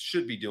what he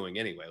should be doing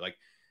anyway. Like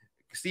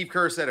Steve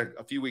Kerr said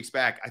a few weeks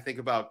back, I think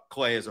about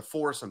Klay as a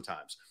 4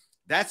 sometimes.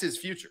 That's his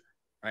future.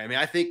 Right? I mean,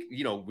 I think,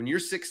 when you're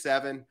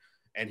 6'7",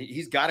 and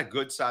he's got a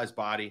good sized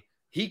body,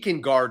 he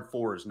can guard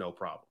 4s, no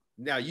problem.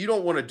 Now, you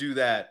don't want to do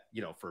that,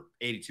 for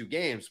 82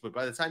 games, but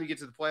by the time you get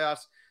to the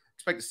playoffs,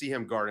 expect to see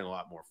him guarding a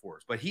lot more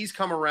 4s. But he's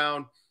come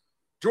around.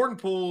 Jordan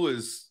Poole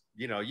is,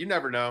 you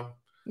never know.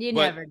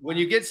 When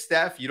you get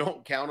Steph, you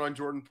don't count on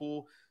Jordan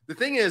Poole. The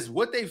thing is,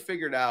 what they've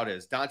figured out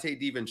is Dante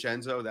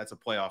DiVincenzo, that's a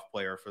playoff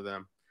player for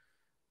them.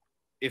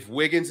 If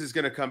Wiggins is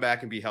going to come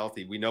back and be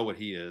healthy, we know what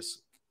he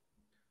is.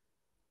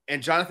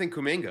 And Jonathan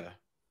Kuminga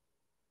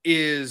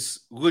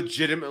is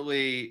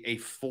legitimately a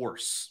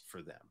force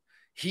for them.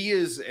 He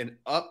is an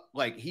up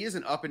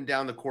and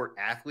down the court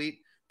athlete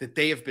that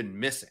they have been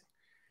missing.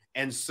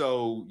 And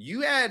so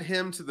you add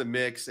him to the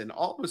mix, and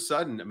all of a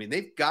sudden, I mean,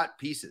 they've got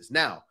pieces.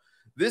 Now,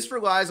 this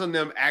relies on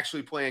them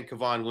actually playing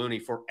Kevon Looney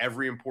for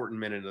every important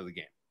minute of the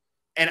game.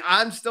 And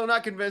I'm still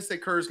not convinced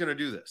that Kerr is going to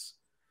do this.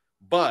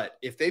 But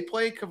if they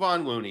play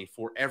Kevon Looney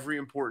for every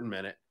important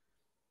minute,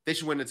 they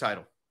should win the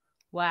title.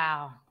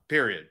 Wow.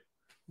 Period.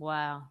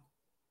 Wow.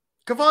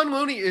 Kevon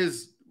Looney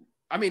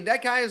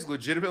that guy is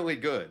legitimately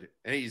good,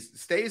 and he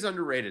stays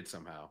underrated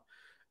somehow.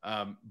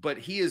 But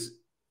he is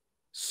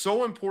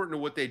so important to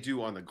what they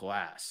do on the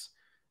glass.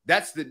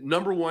 That's the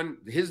number one.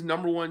 His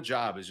number one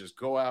job is just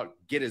go out,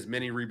 get as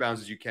many rebounds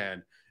as you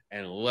can,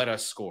 and let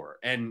us score.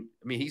 And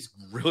I mean, he's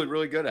really,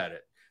 really good at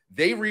it.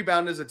 They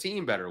rebound as a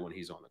team better when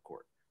he's on the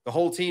court. The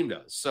whole team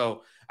does.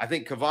 So I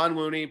think Kevon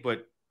Looney,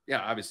 but yeah,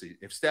 obviously,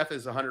 if Steph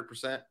is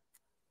 100%,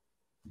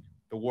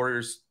 the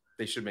Warriors,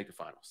 they should make the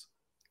finals.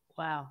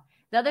 Wow.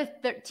 The other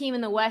team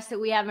in the West that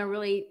we haven't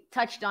really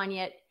touched on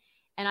yet,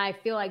 and I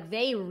feel like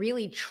they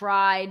really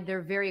tried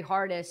their very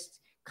hardest,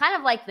 kind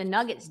of like the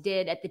Nuggets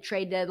did at the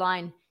trade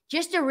deadline,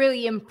 just to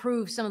really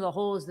improve some of the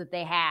holes that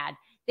they had.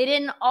 They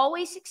didn't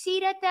always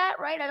succeed at that,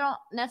 right? I don't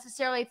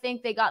necessarily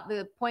think they got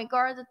the point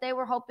guard that they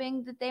were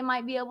hoping that they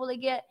might be able to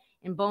get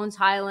in Bones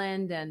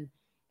Highland and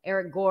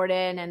Eric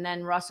Gordon, and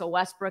then Russell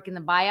Westbrook in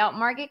the buyout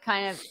market.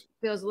 Kind of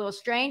feels a little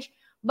strange.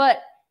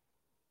 But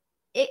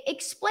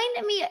explain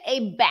to me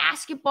a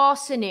basketball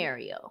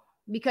scenario,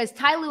 because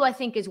Ty Lue, I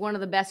think, is one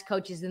of the best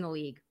coaches in the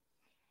league.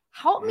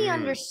 Help me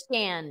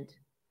understand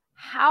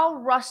how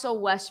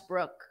Russell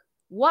Westbrook,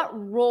 what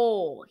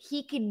role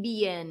he could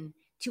be in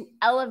to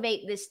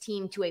elevate this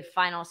team to a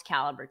finals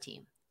caliber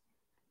team.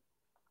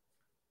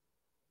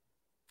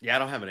 Yeah, I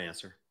don't have an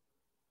answer.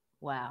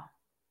 Wow.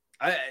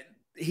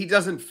 He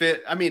doesn't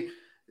fit. I mean,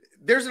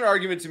 there's an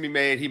argument to be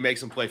made. He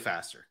makes them play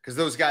faster because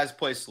those guys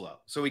play slow.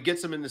 So he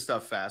gets them into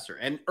stuff faster.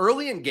 And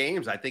early in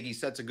games, I think he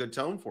sets a good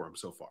tone for him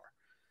so far.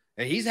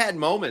 And he's had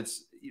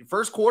moments.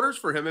 First quarters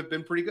for him have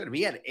been pretty good. I mean,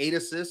 he had 8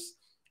 assists,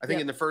 I think,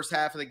 in the first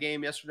half of the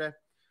game yesterday.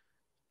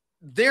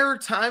 There are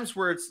times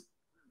where it's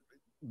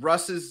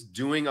Russ is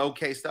doing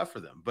okay stuff for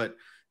them. But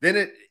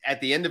then at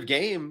the end of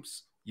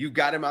games, you've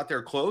got him out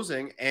there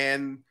closing,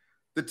 and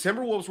the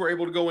Timberwolves were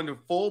able to go into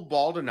full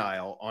ball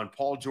denial on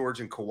Paul George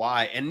and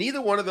Kawhi, and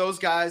neither one of those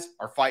guys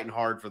are fighting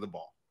hard for the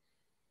ball.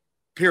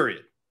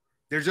 Period.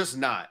 They're just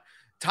not.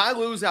 Ty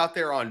Lue's out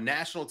there on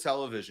national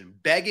television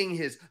begging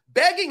his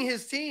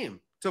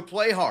team to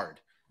play hard.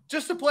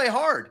 Just to play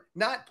hard,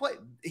 not play.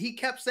 He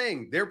kept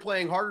saying they're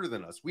playing harder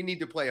than us. We need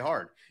to play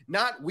hard.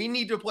 Not we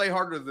need to play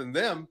harder than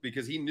them,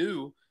 because he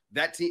knew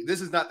that team.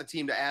 This is not the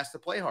team to ask to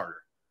play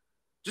harder.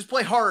 Just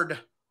play hard,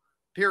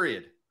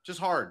 period.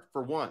 Just hard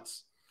for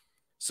once.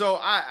 So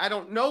I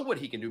don't know what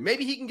he can do.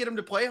 Maybe he can get him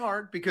to play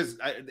hard, because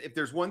if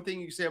there's one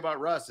thing you say about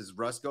Russ is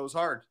Russ goes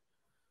hard.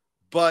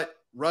 But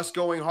Russ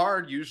going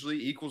hard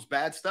usually equals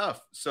bad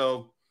stuff.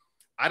 So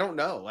I don't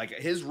know. Like,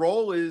 his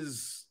role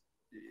is,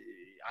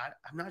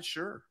 I'm not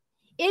sure.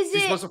 Is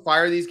he supposed to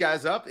fire these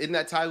guys up? Isn't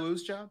that Ty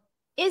Lue's job?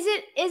 Is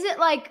it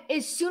like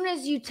as soon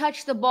as you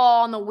touch the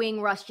ball on the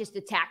wing, Russ just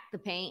attack the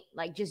paint,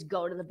 like just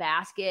go to the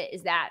basket?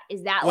 Is that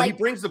well, like, he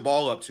brings the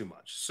ball up too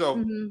much.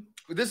 So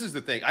this is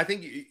the thing. I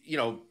think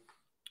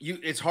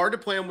it's hard to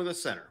play him with a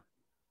center.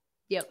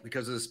 Yep.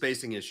 Because of the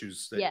spacing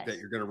issues that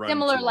you're going to run.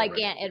 Similar like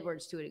Ant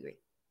Edwards to a degree.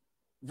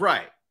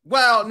 Right.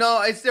 Well,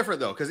 no, it's different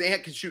though, because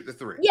Ant can shoot the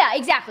 3. Yeah,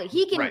 exactly.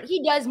 He can. Right.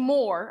 He does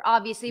more,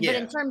 obviously, but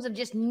in terms of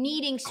just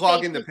needing space,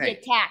 clogging the paint,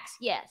 attacks,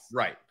 yes.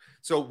 Right.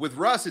 So with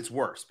Russ, it's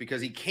worse because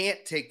he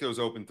can't take those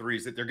open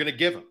threes that they're going to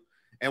give him.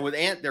 And with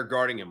Ant, they're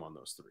guarding him on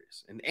those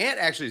threes. And Ant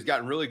actually has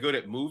gotten really good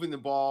at moving the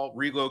ball,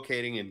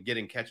 relocating, and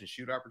getting catch and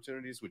shoot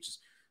opportunities, which has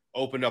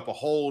opened up a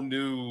whole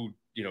new,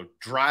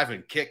 drive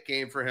and kick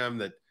game for him.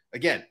 That,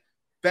 again,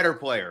 better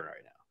player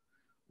right now.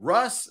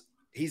 Russ,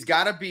 he's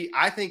got to be,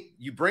 I think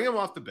you bring him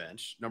off the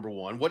bench, number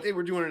one. What they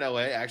were doing in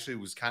LA actually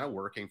was kind of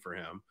working for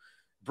him.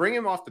 Bring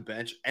him off the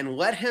bench and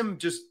let him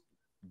just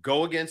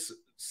go against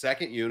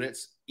second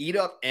units, eat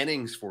up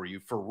innings for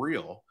you for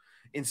real.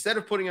 Instead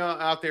of putting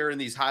out there in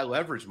these high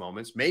leverage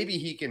moments, maybe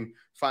he can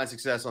find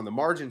success on the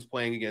margins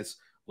playing against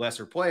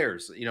lesser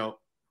players.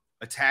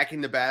 Attacking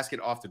the basket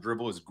off the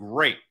dribble is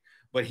great,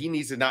 but he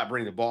needs to not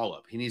bring the ball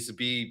up. He needs to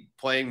be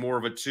playing more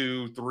of a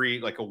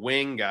 2-3, like a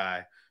wing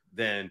guy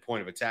than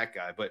point of attack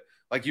guy. But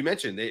like you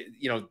mentioned, they,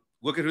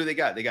 look at who they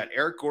got. They got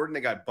Eric Gordon. They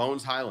got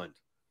Bones Highland.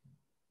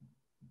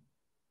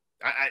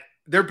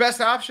 Their best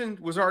option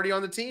was already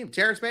on the team.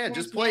 Terrence Mann.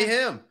 Just play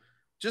him.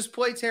 Just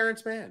play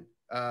Terrence Mann.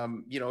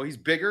 He's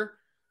bigger.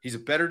 He's a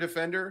better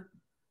defender.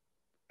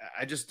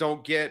 I just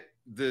don't get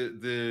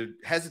the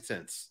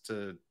hesitance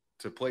to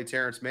play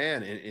Terrence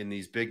Mann in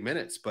these big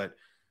minutes. But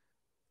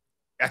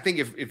I think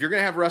if you're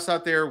going to have Russ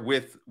out there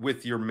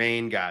with your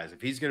main guys,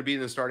 if he's going to be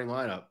in the starting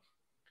lineup,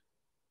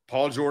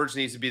 Paul George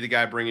needs to be the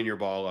guy bringing your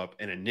ball up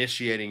and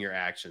initiating your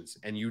actions.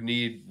 And you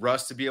need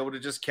Russ to be able to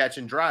just catch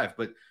and drive.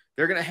 But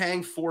they're going to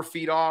hang 4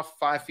 feet off,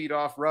 5 feet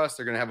off Russ.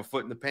 They're going to have a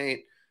foot in the paint.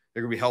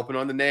 They're going to be helping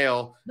on the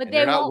nail. But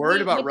they're not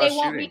worried about Russ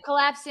shooting.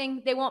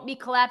 They won't be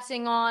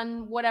collapsing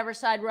on whatever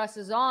side Russ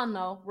is on,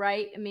 though,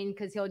 right? I mean,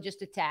 because he'll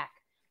just attack.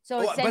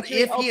 So but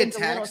if he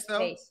attacks,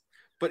 though,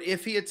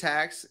 if he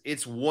attacks,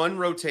 it's one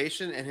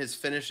rotation, and his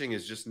finishing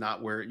is just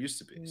not where it used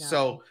to be. No.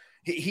 So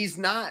he's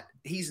not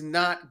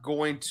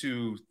going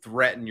to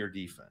threaten your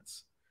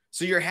defense.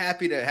 So you're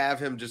happy to have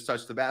him just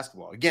touch the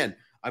basketball. Again,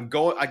 I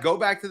go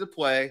back to the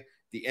play,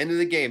 the end of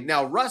the game.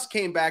 Now, Russ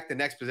came back the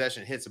next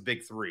possession, hits a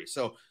big 3.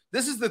 So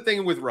this is the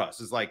thing with Russ,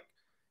 is like,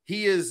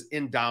 he is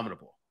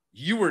indomitable.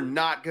 He is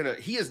not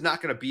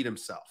going to beat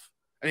himself.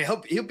 I mean,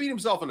 he'll beat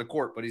himself on the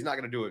court, but he's not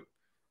going to do it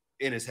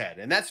in his head.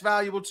 And that's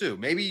valuable too.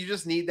 Maybe you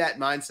just need that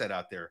mindset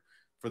out there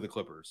for the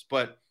Clippers.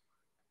 But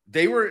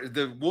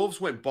the Wolves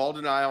went ball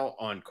denial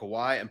on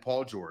Kawhi and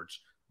Paul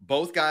George,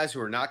 both guys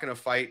who are not going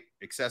to fight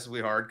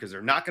excessively hard because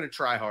they're not going to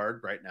try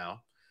hard right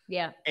now.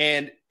 Yeah.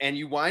 And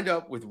you wind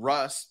up with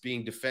Russ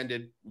being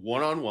defended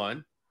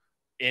one-on-one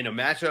in a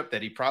matchup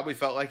that he probably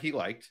felt like he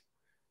liked,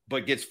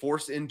 but gets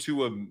forced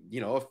into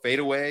a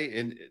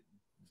fadeaway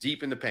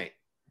deep in the paint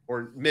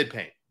or mid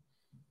paint.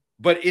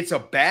 But it's a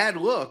bad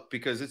look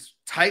because it's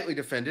tightly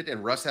defended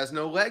and Russ has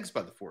no legs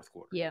by the fourth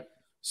quarter. Yep.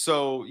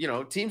 So,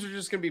 teams are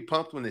just going to be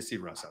pumped when they see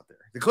Russ out there.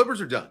 The Clippers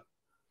are done.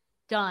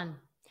 Done.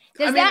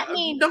 Does that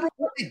mean number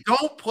one, they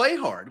don't play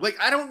hard? Like,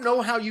 I don't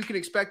know how you can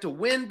expect to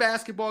win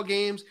basketball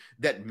games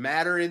that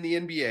matter in the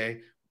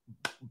NBA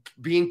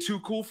being too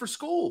cool for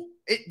school.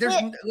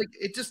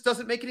 It just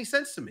doesn't make any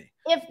sense to me.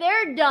 If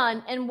they're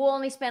done, and we'll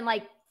only spend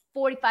like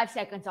 45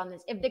 seconds on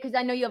this, because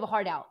I know you have a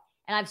heart out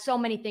and I have so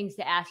many things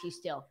to ask you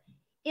still.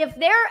 If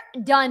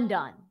they're done,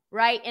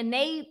 right, and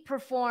they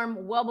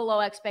perform well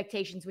below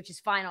expectations, which is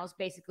finals,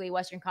 basically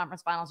Western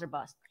Conference Finals or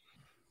bust,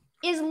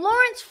 is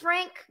Lawrence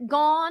Frank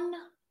gone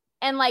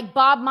and like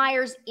Bob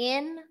Myers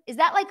in? Is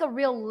that like a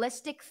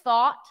realistic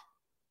thought?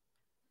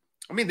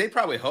 I mean, they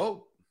probably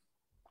hope.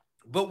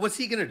 But what's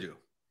he going to do?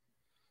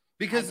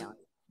 Because,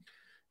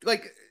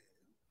 like...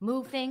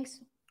 Move things?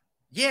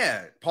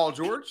 Yeah. Paul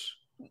George?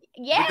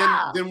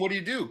 Yeah. But then what do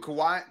you do?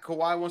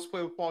 Kawhi wants to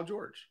play with Paul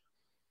George.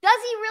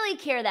 Does he really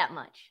care that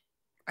much?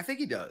 I think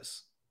he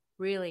does.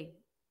 Really?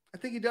 I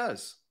think he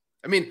does.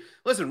 I mean,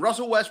 listen,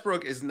 Russell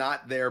Westbrook is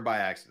not there by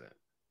accident,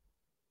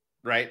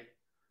 right?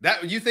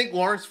 That you think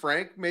Lawrence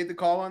Frank made the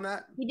call on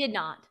that? He did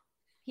not.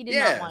 He did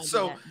not want to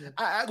do that.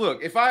 I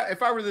look, if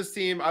I were this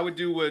team, I would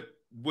do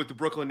what the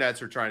Brooklyn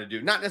Nets are trying to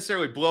do. Not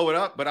necessarily blow it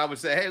up, but I would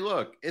say, hey,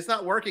 look, it's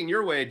not working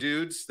your way,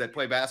 dudes that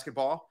play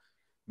basketball.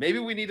 Maybe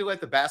we need to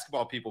let the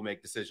basketball people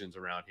make decisions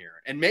around here.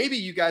 And maybe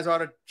you guys ought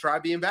to try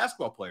being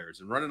basketball players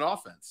and run an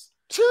offense.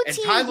 And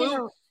Ty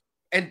Lue,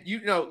 and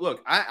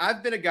look,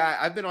 I've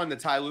been on the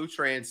Ty Lue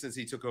train since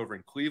he took over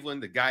in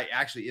Cleveland. The guy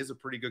actually is a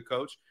pretty good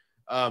coach.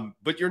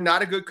 But you're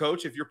not a good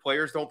coach if your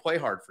players don't play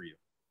hard for you.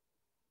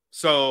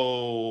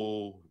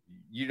 So,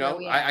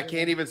 I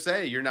can't even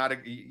say you're not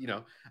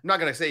I'm not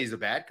going to say he's a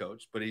bad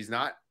coach, but he's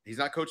not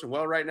coaching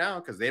well right now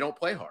because they don't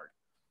play hard.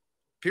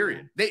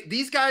 Period.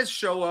 These guys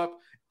show up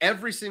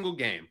every single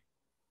game,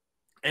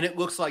 and it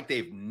looks like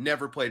they've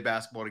never played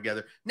basketball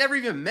together, never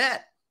even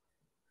met,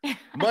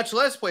 much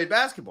less played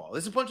basketball.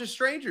 There's a bunch of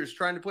strangers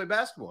trying to play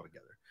basketball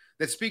together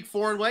that speak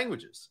foreign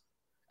languages.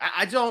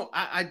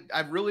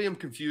 I really am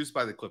confused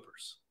by the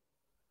Clippers.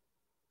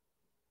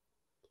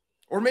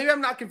 Or maybe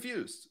I'm not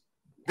confused.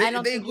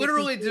 They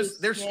literally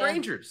they're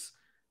strangers.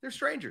 They're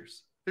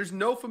strangers. There's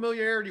no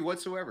familiarity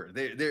whatsoever.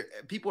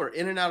 People are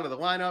in and out of the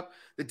lineup.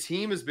 The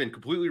team has been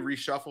completely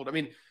reshuffled. I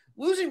mean,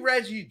 losing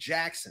Reggie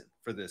Jackson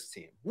for this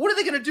team. What are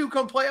they going to do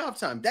come playoff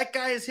time? That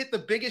guy has hit the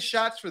biggest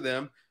shots for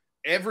them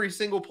every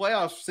single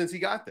playoff since he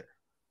got there.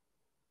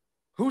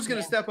 Who's going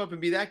to step up and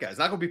be that guy? It's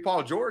not going to be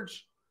Paul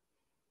George.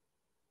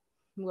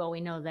 Well,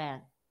 we know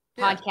that.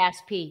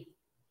 Podcast P.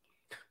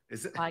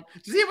 Does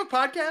he have a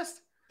podcast?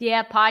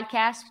 Yeah,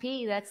 Podcast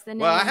P. That's the name.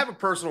 Well, I have a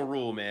personal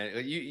rule,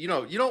 man. You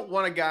don't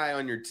want a guy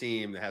on your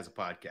team that has a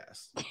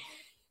podcast.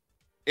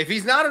 If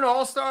he's not an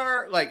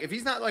all-star, like if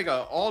he's not like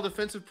an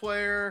all-defensive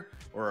player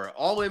or an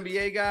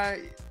all-NBA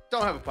guy,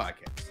 don't have a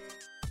podcast.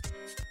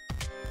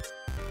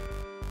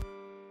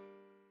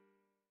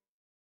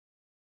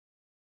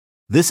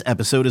 This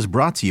episode is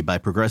brought to you by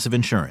Progressive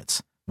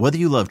Insurance. Whether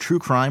you love true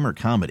crime or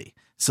comedy,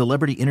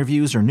 celebrity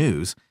interviews or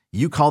news,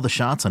 you call the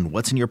shots on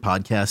what's in your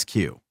podcast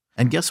queue.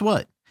 And guess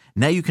what?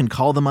 Now you can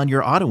call them on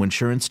your auto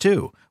insurance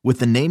too with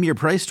the Name Your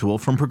Price tool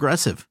from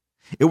Progressive.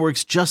 It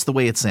works just the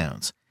way it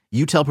sounds.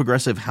 You tell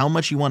Progressive how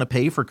much you want to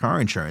pay for car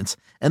insurance,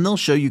 and they'll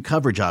show you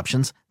coverage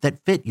options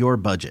that fit your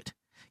budget.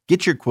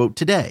 Get your quote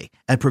today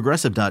at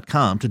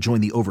Progressive.com to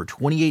join the over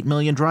 28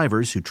 million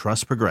drivers who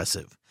trust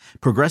Progressive.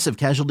 Progressive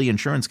Casualty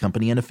Insurance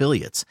Company and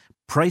Affiliates.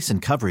 Price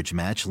and coverage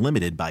match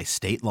limited by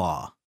state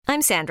law.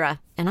 I'm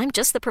Sandra, and I'm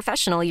just the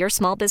professional your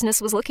small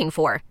business was looking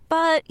for.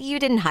 But you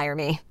didn't hire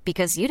me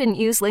because you didn't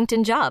use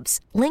LinkedIn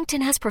Jobs.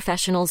 LinkedIn has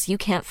professionals you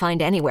can't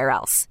find anywhere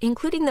else,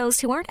 including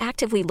those who aren't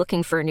actively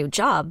looking for a new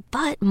job,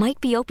 but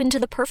might be open to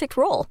the perfect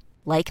role,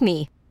 like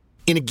me.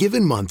 In a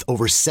given month,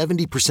 over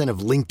 70% of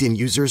LinkedIn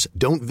users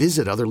don't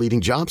visit other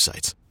leading job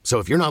sites. So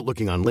if you're not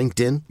looking on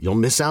LinkedIn, you'll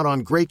miss out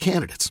on great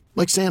candidates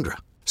like Sandra.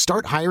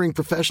 Start hiring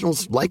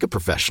professionals like a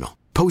professional.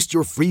 Post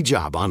your free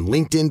job on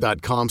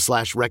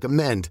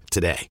linkedin.com/recommend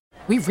today.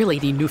 We really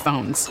need new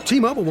phones.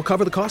 T-Mobile will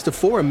cover the cost of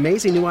 4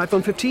 amazing new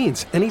iPhone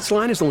 15s, and each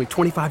line is only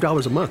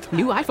 $25 a month.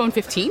 New iPhone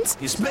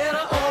 15s? It's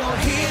better over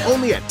here.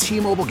 Only at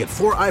T-Mobile, get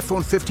 4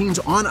 iPhone 15s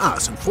on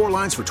us and 4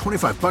 lines for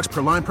 $25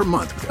 per line per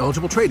month with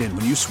eligible trade-in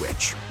when you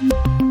switch.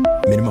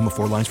 Minimum of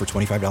 4 lines for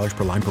 $25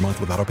 per line per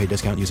month with autopay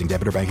discount using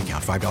debit or bank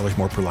account. $5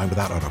 more per line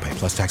without autopay,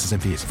 plus taxes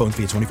and fees. Phone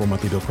fee at 24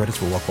 monthly bill credits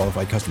for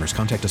well-qualified customers.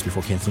 Contact us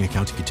before canceling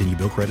account to continue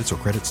bill credits or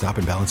credit stop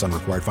and balance on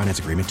required finance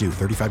agreement due.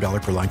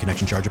 $35 per line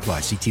connection charge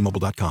applies. See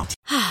T-Mobile.com.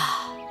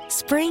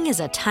 Spring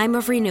is a time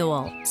of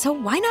renewal, so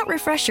why not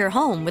refresh your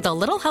home with a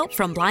little help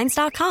from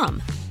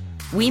Blinds.com?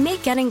 We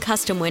make getting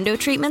custom window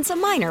treatments a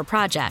minor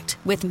project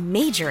with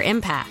major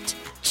impact.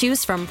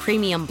 Choose from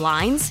premium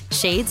blinds,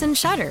 shades, and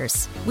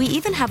shutters. We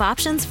even have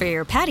options for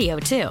your patio,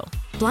 too.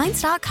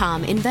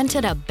 Blinds.com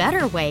invented a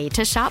better way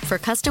to shop for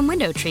custom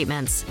window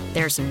treatments.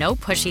 There's no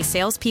pushy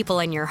salespeople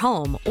in your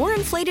home or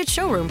inflated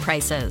showroom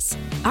prices.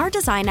 Our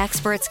design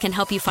experts can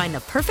help you find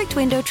the perfect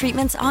window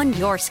treatments on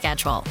your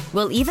schedule.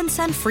 We'll even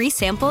send free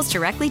samples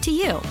directly to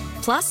you.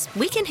 Plus,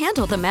 we can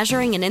handle the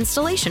measuring and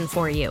installation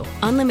for you.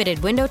 Unlimited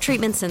window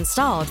treatments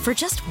installed for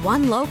just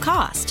one low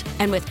cost.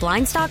 And with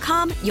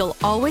Blinds.com, you'll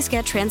always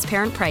get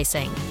transparent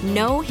pricing.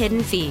 No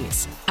hidden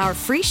fees. Our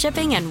free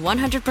shipping and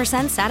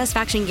 100%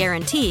 satisfaction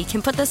guarantee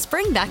can put the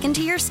spring back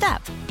into your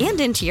step and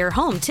into your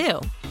home,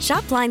 too.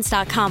 Shop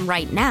Blinds.com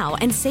right now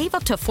and save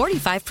up to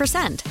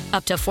 45%.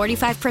 Up to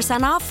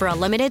 45% off for a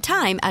limited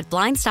time at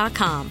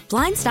Blinds.com.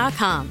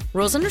 Blinds.com.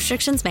 Rules and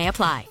restrictions may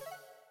apply.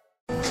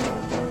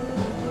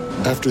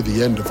 After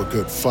the end of a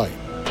good fight,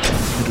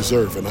 you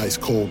deserve an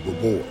ice-cold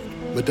reward.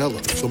 Medalla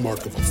is the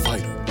mark of a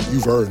fighter.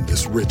 you've earned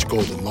this rich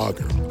golden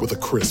lager with a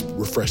crisp,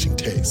 refreshing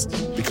taste.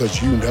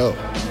 Because you know,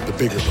 the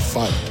bigger the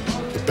fight,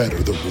 the better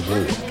the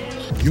reward.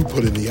 You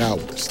put in the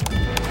hours,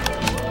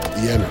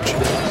 the energy,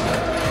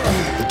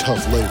 the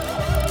tough labor.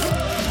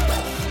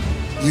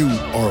 You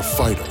are a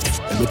fighter,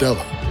 and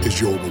Modelo is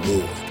your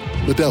reward.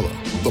 Modelo,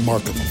 the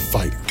mark of a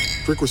fighter.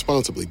 Drink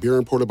responsibly. Beer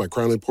imported by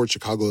Crown Imports,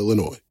 Chicago,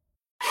 Illinois.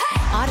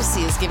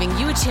 Odyssey is giving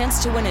you a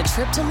chance to win a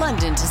trip to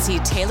London to see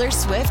Taylor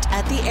Swift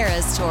at the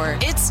Eras Tour.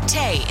 It's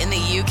Tay in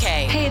the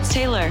UK. Hey, it's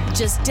Taylor.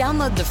 Just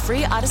download the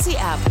free Odyssey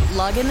app,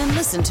 log in and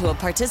listen to a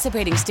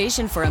participating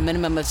station for a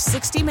minimum of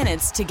 60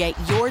 minutes to get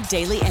your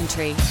daily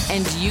entry.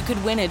 And you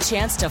could win a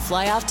chance to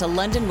fly off to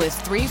London with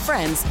 3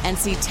 friends and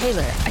see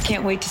Taylor. I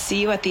can't wait to see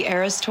you at the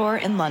Eras Tour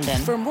in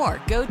London. For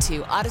more, go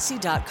to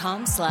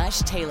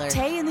odyssey.com/Taylor.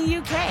 Tay in the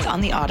UK. It's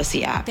on the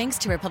Odyssey app. Thanks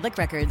to Republic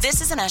Records. This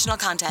is a national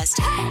contest.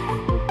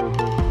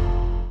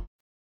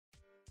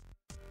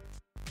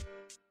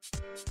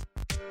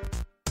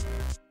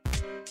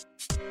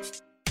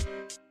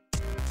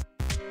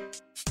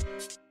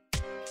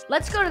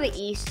 Let's go to the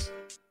East.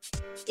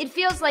 It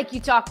feels like you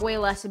talk way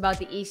less about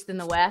the East than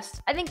the West.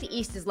 I think the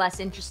East is less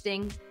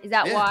interesting. Is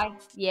that why?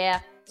 Yeah,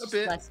 it's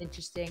just less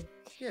interesting.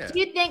 Yeah. Do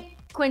you think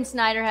Quinn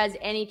Snyder has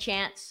any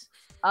chance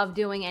of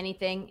doing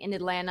anything in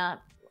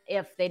Atlanta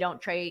if they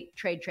don't trade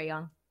Trae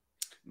Young?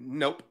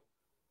 Nope.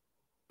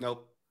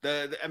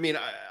 I mean,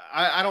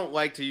 I don't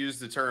like to use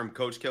the term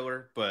coach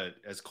killer, but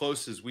as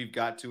close as we've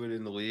got to it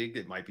in the league,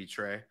 it might be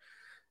Trae.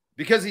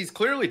 Because he's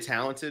clearly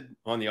talented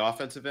on the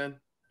offensive end,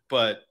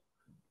 but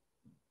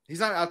he's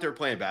not out there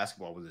playing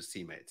basketball with his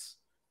teammates.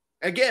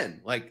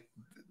 Again, like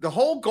the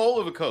whole goal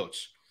of a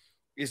coach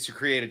is to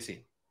create a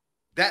team.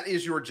 That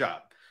is your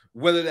job.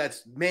 Whether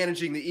that's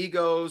managing the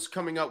egos,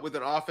 coming up with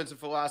an offensive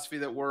philosophy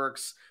that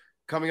works,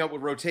 coming up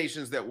with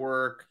rotations that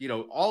work,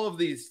 all of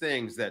these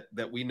things that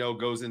we know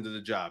goes into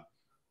the job.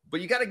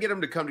 But you got to get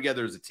them to come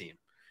together as a team.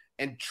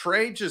 And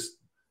Trae just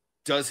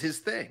does his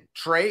thing.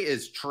 Trae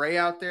is Trae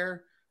out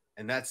there,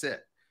 and that's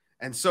it.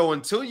 And so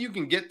until you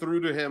can get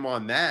through to him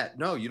on that,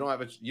 no, you don't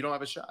have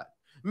a shot.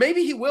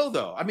 Maybe he will,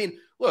 though. I mean,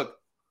 look,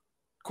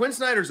 Quinn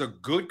Snyder's a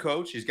good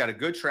coach. He's got a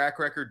good track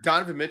record.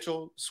 Donovan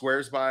Mitchell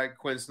swears by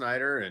Quinn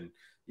Snyder, and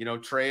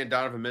Trae and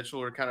Donovan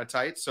Mitchell are kind of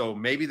tight. So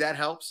maybe that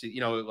helps.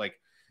 Like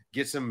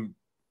gets him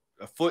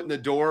a foot in the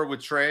door with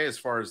Trae as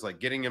far as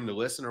like getting him to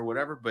listen or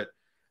whatever. But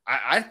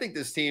I think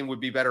this team would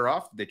be better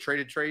off if they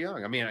traded Trae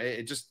Young. I mean,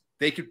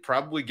 they could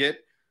probably get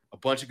a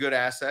bunch of good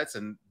assets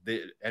and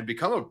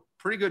become a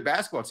pretty good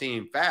basketball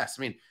team fast.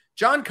 I mean,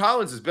 John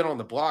Collins has been on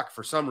the block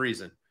for some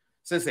reason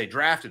since they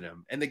drafted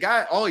him. And the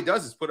guy, all he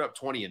does is put up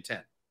 20 and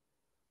 10.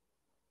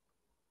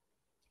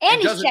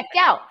 And he's checked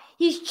out.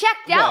 He's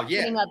checked out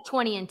putting up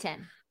 20 and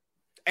 10.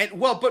 And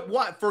but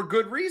what? For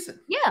good reason.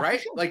 Yeah.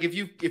 Right? Sure. Like if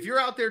you're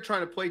out there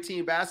trying to play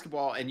team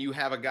basketball and you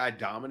have a guy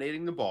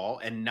dominating the ball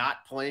and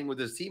not playing with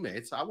his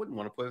teammates, I wouldn't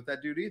want to play with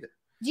that dude either.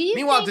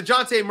 Meanwhile,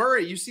 DeJounte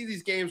Murray, you see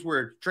these games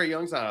where Trae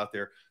Young's not out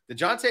there.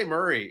 DeJounte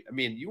Murray, I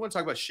mean, you want to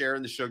talk about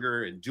sharing the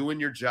sugar and doing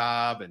your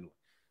job and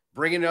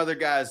bringing other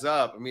guys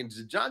up. I mean,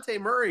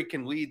 DeJounte Murray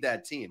can lead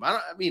that team.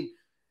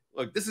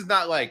 Look, this is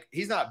not like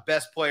he's not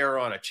best player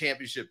on a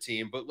championship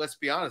team, but let's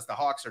be honest, the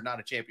Hawks are not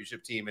a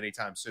championship team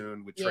anytime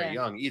soon with Trae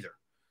Young either.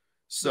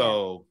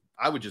 So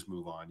I would just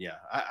move on. Yeah,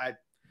 I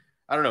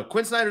don't know.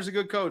 Quinn Snyder's a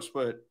good coach,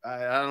 but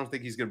I don't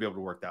think he's going to be able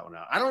to work that one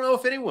out. I don't know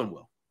if anyone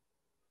will.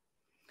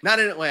 Not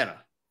in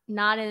Atlanta.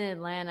 Not in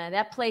Atlanta.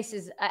 That place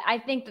is – I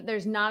think that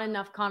there's not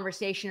enough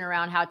conversation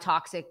around how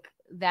toxic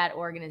that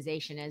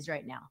organization is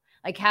right now.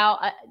 Like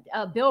how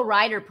Bill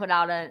Ryder put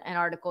out an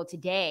article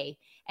today,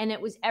 and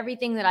it was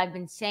everything that I've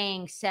been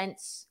saying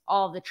since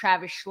all the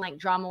Travis Schlenk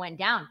drama went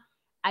down.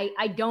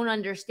 I don't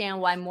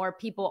understand why more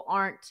people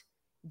aren't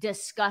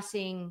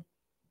discussing,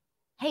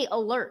 hey,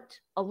 alert.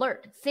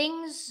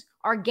 Things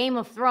are Game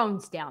of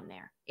Thrones down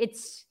there.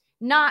 It's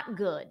not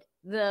good.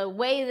 The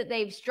way that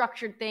they've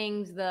structured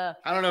things, I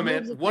don't know,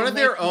 man. One of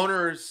their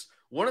owners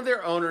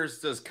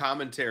does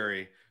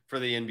commentary for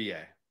the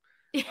NBA.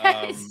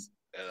 Yes.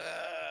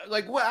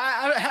 Like, what?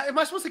 Am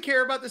I supposed to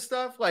care about this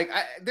stuff? Like,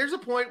 there's a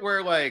point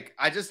where, like,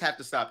 I just have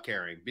to stop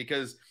caring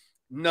because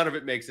none of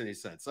it makes any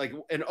sense. Like,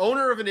 an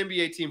owner of an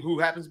NBA team who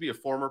happens to be a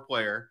former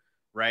player,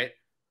 right?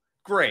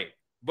 Great.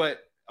 But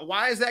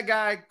why is that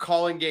guy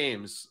calling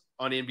games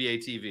on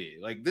NBA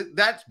TV? Like,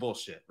 that's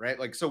bullshit, right?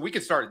 Like, so we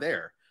could start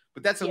there,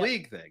 but that's a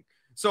league thing.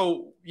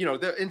 So,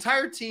 the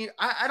entire team,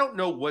 I don't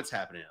know what's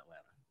happening in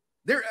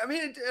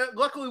Atlanta.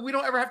 Luckily, we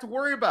don't ever have to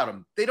worry about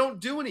them. They don't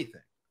do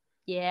anything.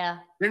 Yeah.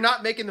 They're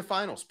not making the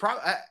finals.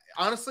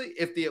 Honestly,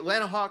 if the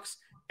Atlanta Hawks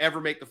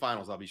ever make the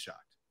finals, I'll be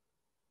shocked.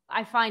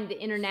 I find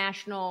the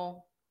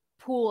international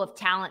pool of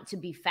talent to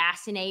be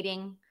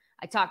fascinating.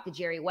 I talked to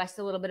Jerry West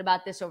a little bit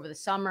about this over the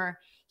summer.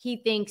 He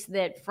thinks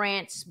that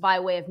France, by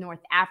way of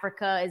North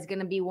Africa, is going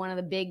to be one of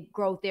the big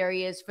growth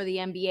areas for the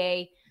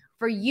NBA.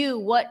 For you,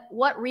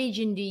 what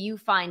region do you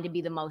find to be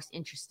the most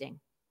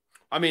interesting?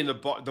 I mean, the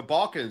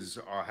Balkans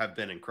have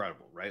been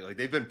incredible, right? Like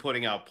they've been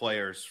putting out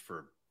players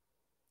for,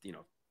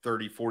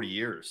 30, 40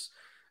 years.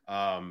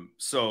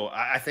 So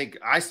I think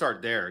I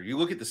start there. You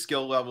look at the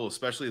skill level,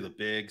 especially the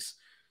bigs.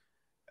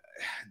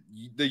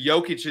 The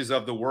Jokic's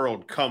of the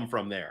world come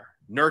from there.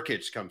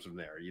 Nurkic comes from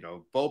there.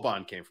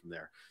 Boban came from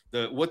there.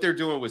 What they're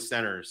doing with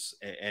centers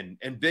and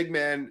big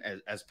men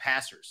as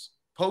passers.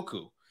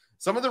 Poku.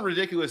 Some of the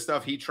ridiculous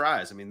stuff he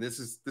tries. I mean, this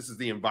is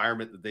the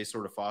environment that they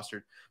sort of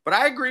fostered. But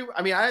I agree.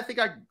 I mean, I think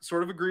I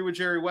sort of agree with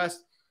Jerry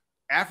West.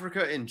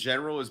 Africa in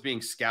general is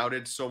being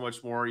scouted so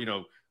much more.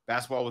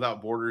 Basketball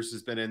Without Borders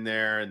has been in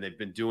there, and they've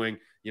been doing,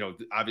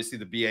 obviously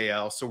the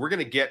BAL. So we're going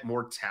to get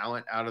more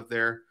talent out of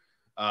there.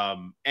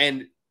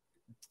 And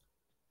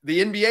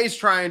the NBA is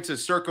trying to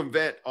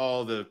circumvent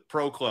all the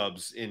pro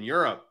clubs in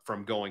Europe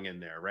from going in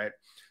there, right?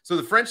 So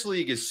the French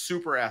league is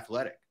super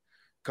athletic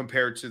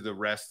compared to the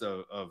rest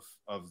of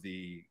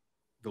the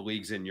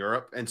leagues in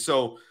Europe. And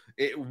so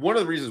one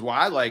of the reasons why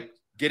I like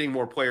getting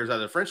more players out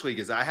of the French league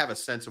is I have a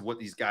sense of what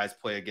these guys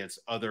play against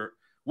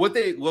what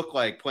they look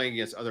like playing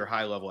against other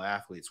high level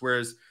athletes.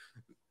 Whereas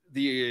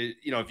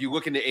if you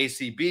look into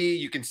ACB,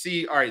 you can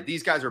see, all right,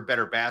 these guys are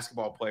better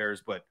basketball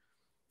players, but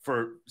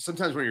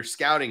sometimes when you're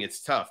scouting,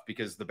 it's tough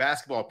because the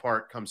basketball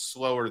part comes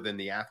slower than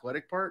the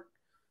athletic part.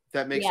 If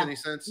that makes any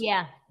sense.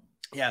 Yeah.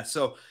 Yeah.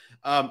 So,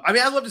 I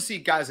mean, I'd love to see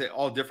guys at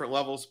all different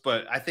levels,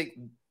 but I think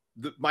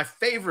my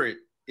favorite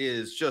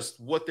is just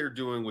what they're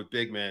doing with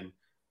big men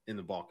in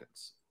the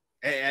Balkans.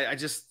 And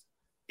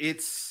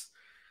it's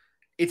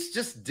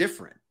just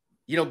different.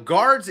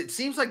 Guards, it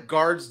seems like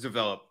guards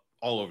develop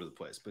all over the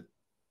place, but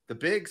the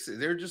bigs,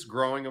 they're just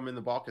growing them in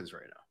the Balkans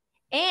right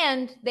now.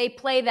 And they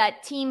play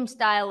that team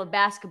style of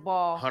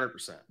basketball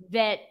 100%.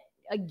 That,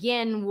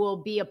 again, will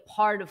be a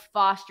part of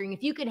fostering.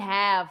 If you could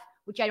have,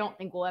 which I don't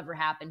think will ever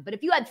happen, but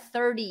if you had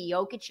 30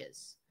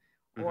 Jokic's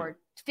or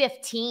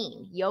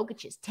 15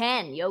 Jokic's,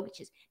 10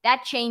 Jokic's,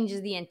 that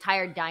changes the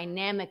entire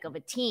dynamic of a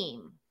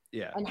team.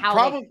 Yeah. And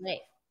how they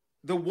play.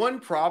 The one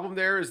problem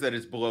there is that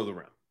it's below the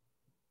rim,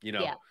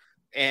 Yeah.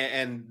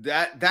 And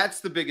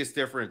that's the biggest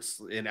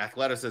difference in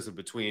athleticism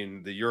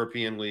between the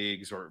European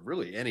leagues or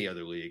really any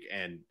other league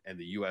and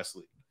the US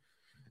league.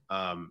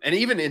 And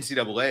even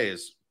NCAA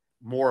is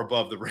more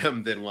above the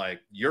rim than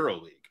like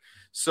Euro League.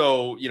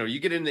 So, you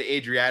get into the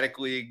Adriatic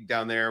League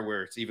down there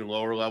where it's even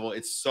lower level.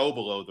 It's so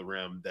below the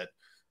rim that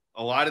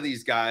a lot of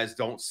these guys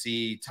don't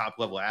see top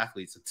level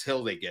athletes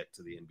until they get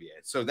to the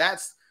NBA. So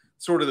that's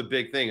sort of the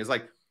big thing is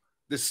like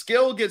the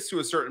skill gets to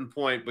a certain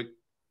point, but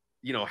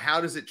how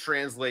does it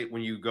translate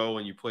when you go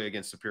and you play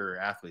against superior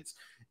athletes?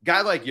 A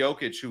guy like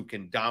Jokic who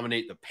can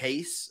dominate the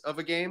pace of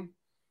a game,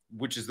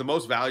 which is the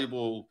most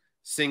valuable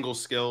single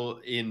skill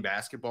in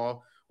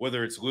basketball,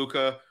 whether it's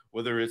Luka,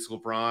 whether it's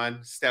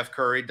LeBron. Steph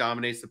Curry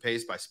dominates the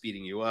pace by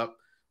speeding you up,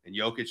 and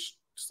Jokic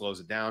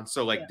slows it down.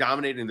 So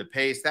dominating the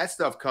pace, that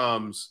stuff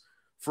comes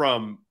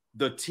from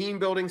the team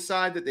building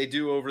side that they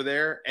do over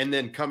there, and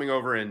then coming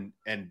over and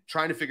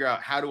trying to figure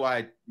out how do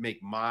I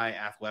make my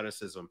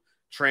athleticism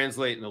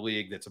translate in the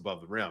league that's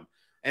above the rim.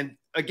 And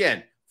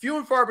again, few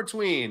and far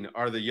between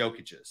are the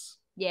Jokic's.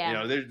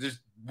 Yeah.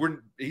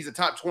 He's a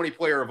top 20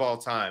 player of all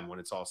time when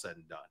it's all said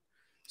and done.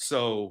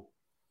 So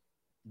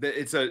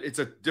it's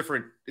a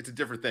different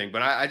thing,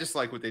 but I just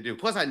like what they do.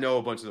 Plus I know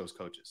a bunch of those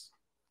coaches.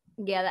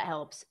 Yeah, that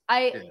helps.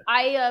 I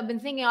have been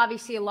thinking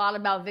obviously a lot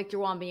about Victor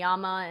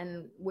Wembanyama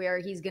and where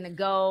he's going to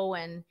go,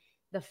 and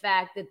the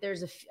fact that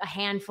there's a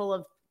handful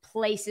of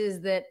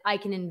places that I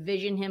can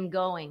envision him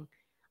going.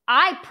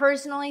 I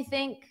personally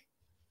think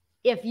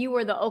if you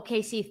were the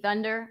OKC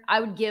Thunder, I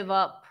would give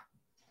up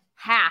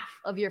half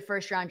of your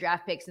first round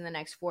draft picks in the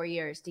next 4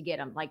 years to get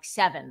him, like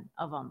 7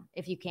 of them,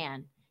 if you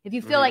can. If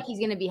you feel like he's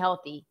going to be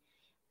healthy.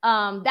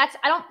 I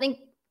don't think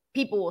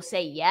people will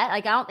say yes.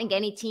 Like, I don't think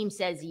any team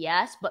says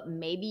yes, but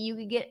maybe you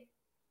could get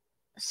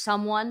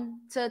someone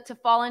to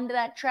fall into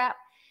that trap.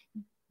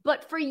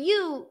 But for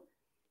you,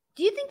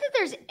 do you think that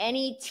there's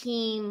any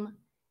team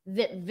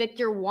that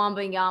Victor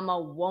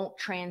Wembanyama won't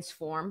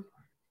transform?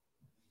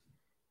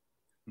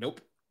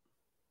 Nope.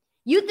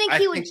 You think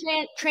he would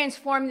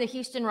transform the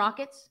Houston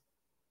Rockets?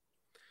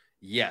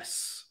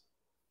 Yes.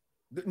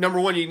 Number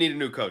one, you need a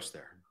new coach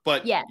there.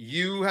 But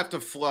you have to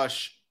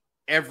flush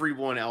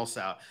everyone else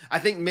out. I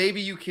think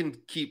maybe you can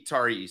keep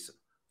Tari Eason.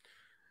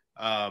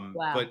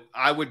 But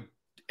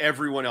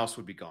everyone else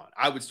would be gone.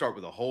 I would start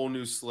with a whole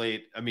new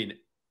slate. I mean,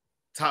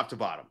 top to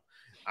bottom.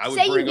 I would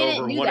bring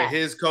over one of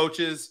his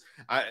coaches.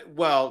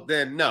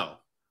 Then no.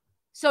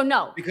 So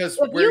no. Because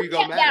if where you go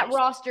kept that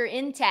roster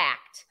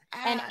intact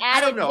and added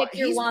I don't know.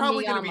 Victor He's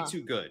probably Wembanyama. going to be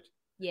too good.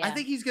 Yeah. I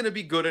think he's going to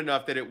be good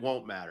enough that it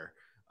won't matter.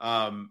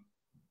 I'm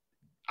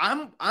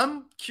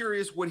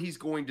curious what he's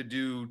going to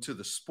do to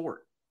the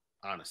sport,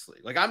 honestly.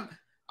 Like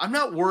I'm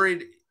not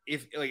worried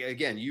if, like,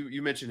 again,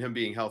 you mentioned him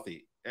being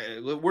healthy.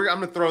 I'm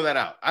going to throw that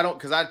out.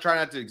 Because I try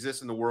not to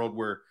exist in the world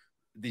where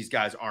these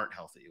guys aren't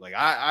healthy. Like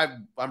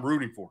I'm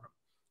rooting for him,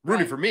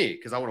 rooting for me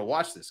because I want to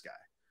watch this guy.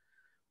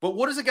 But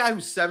what is a guy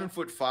who's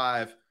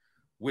 7'5"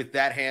 with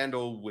that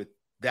handle, with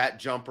that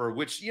jumper,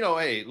 which,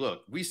 hey,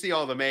 look, we see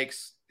all the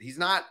makes. He's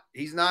not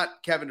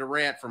Kevin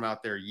Durant from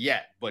out there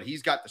yet, but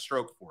he's got the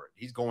stroke for it.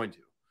 He's going to.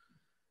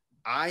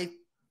 I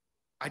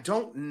I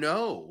don't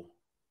know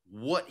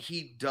what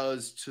he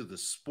does to the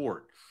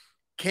sport.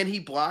 Can he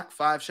block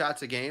 5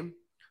 shots a game?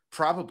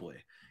 Probably.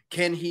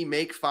 Can he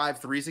make 5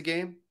 threes a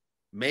game?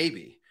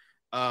 Maybe.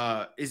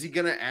 Is he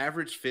going to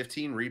average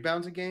 15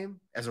 rebounds a game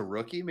as a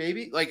rookie?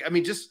 Maybe. Like, I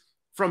mean, just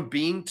from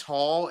being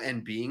tall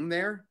and being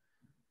there,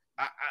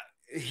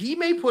 he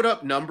may put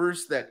up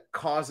numbers that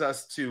cause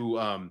us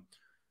to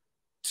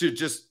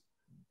just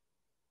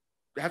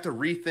have to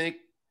rethink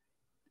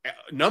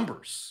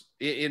numbers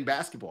in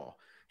basketball.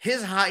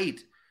 His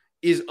height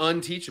is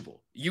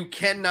unteachable. You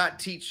cannot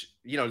teach,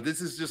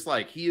 this is just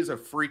like, he is a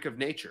freak of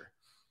nature.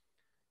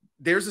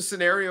 There's a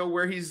scenario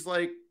where he's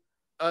like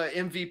a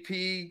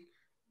MVP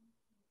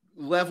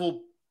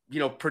level,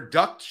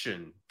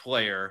 production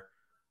player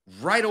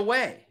right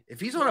away. If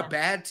he's on a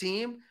bad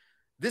team,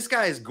 this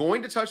guy is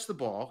going to touch the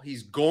ball.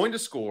 He's going to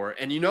score,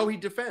 and he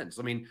defends.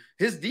 I mean,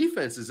 his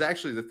defense is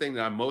actually the thing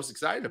that I'm most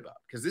excited about,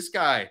 because this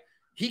guy,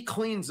 he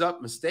cleans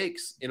up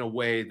mistakes in a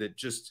way that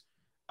just,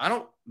 I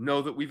don't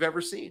know that we've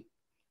ever seen.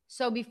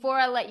 So before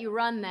I let you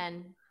run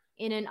then,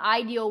 in an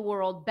ideal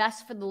world,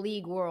 best for the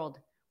league world,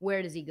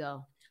 where does he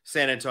go?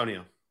 San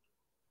Antonio.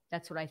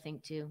 That's what I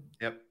think too.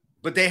 Yep.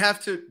 But they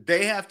have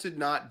to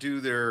not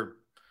do their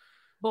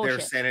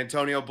San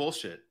Antonio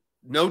bullshit.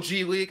 No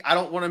G League. I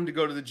don't want him to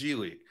go to the G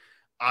League.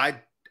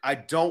 I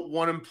don't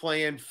want him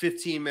playing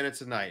 15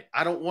 minutes a night.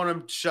 I don't want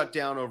him shut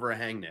down over a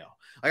hangnail.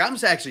 Like, I'm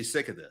just actually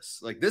sick of this.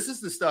 Like, this is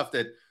the stuff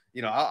that,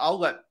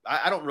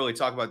 I don't really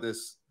talk about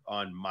this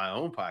on my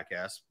own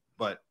podcast,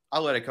 but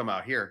I'll let it come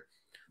out here.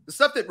 The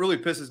stuff that really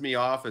pisses me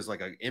off as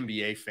like an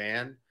NBA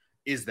fan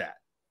is that,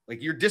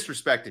 like, you're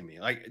disrespecting me.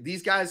 Like,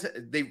 these guys,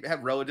 they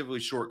have relatively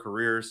short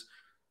careers.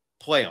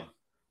 Play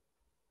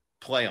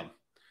them.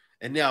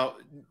 And now,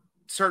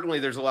 certainly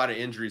there's a lot of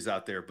injuries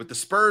out there, but the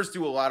Spurs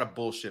do a lot of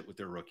bullshit with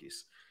their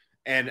rookies.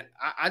 And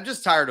I'm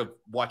just tired of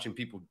watching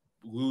people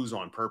lose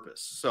on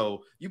purpose.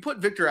 So you put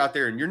Victor out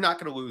there and you're not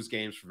going to lose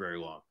games for very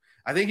long.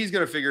 I think he's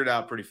going to figure it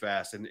out pretty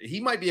fast. And he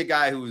might be a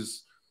guy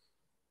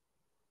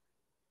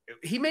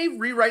he may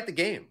rewrite the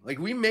game. Like,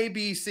 we may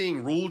be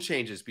seeing rule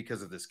changes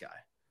because of this guy.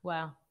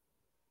 Wow.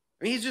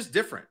 I mean, he's just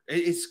different.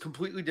 It's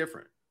completely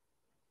different.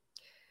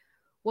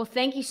 Well,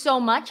 thank you so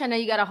much. I know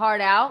you got a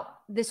heart out.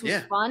 This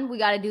was fun. We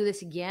got to do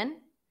this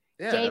again.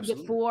 Yeah, Dave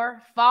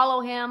DeFore,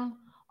 follow him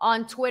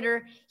on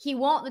Twitter. The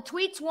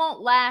tweets won't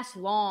last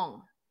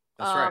long.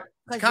 That's right.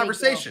 It's a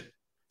conversation.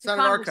 It's not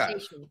an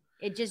archive.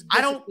 It just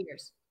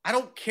disappears. I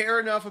don't care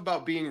enough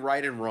about being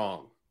right and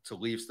wrong to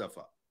leave stuff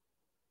up.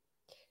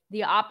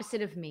 The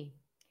opposite of me.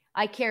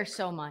 I care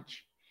so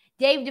much.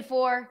 Dave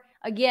DeFore,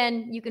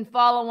 again, you can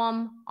follow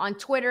him on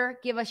Twitter.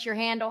 Give us your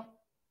handle.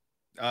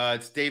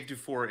 It's Dave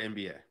DeFore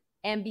NBA.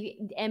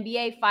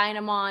 NBA, find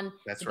him on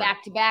That's the right.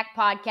 Back-to-Back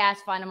podcast.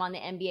 Find him on the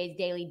NBA's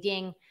Daily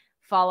Ding.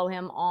 Follow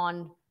him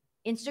on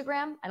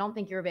Instagram. I don't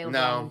think you're available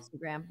on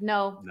Instagram.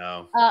 No.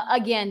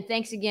 Again,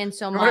 thanks again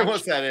so much. Nobody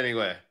wants that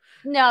anyway.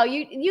 No,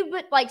 you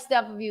put like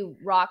stuff of you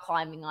rock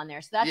climbing on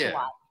there. So that's a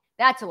lie.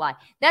 That's a lie.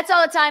 That's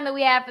all the time that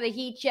we have for the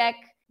Heat Check.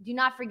 Do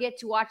not forget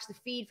to watch the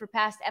feed for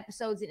past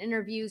episodes and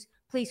interviews.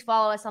 Please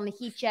follow us on the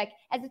Heat Check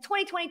as the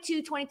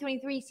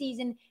 2022-2023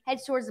 season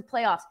heads towards the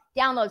playoffs.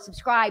 Download,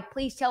 subscribe.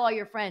 Please tell all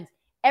your friends,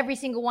 every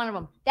single one of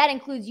them. That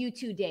includes you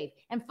too, Dave.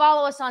 And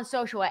follow us on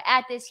social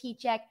at this Heat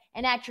Check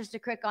and at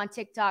Trista Crick on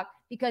TikTok,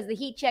 because the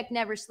Heat Check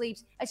never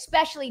sleeps,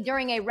 especially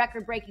during a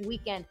record-breaking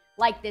weekend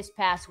like this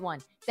past one.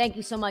 Thank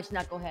you so much,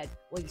 Knucklehead.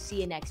 We'll see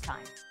you next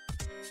time.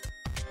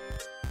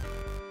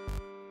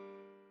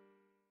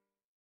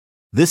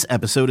 This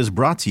episode is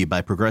brought to you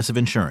by Progressive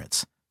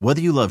Insurance. Whether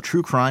you love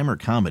true crime or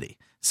comedy,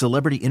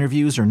 celebrity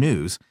interviews or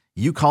news,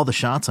 you call the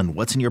shots on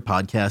what's in your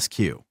podcast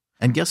queue.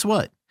 And guess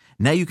what?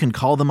 Now you can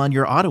call them on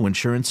your auto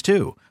insurance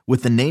too,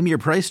 with the Name Your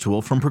Price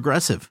tool from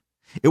Progressive.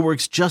 It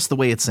works just the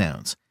way it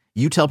sounds.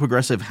 You tell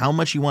Progressive how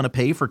much you want to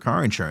pay for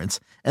car insurance,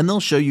 and they'll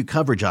show you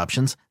coverage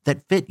options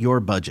that fit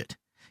your budget.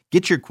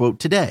 Get your quote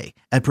today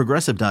at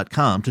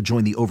Progressive.com to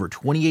join the over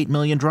 28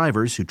 million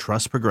drivers who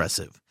trust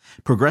Progressive.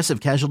 Progressive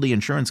Casualty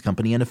Insurance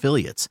Company and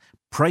Affiliates.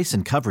 Price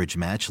and coverage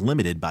match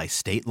limited by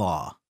state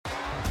law.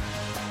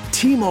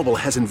 T-Mobile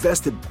has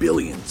invested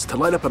billions to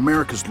light up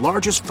America's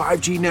largest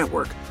 5G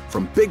network,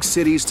 from big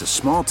cities to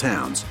small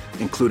towns,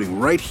 including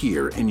right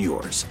here in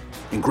yours.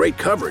 And great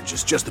coverage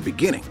is just the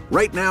beginning.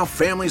 Right now,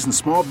 families and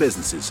small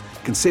businesses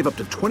can save up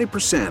to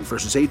 20%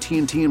 versus AT&T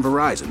and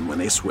Verizon when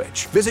they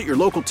switch. Visit your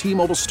local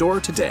T-Mobile store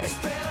today.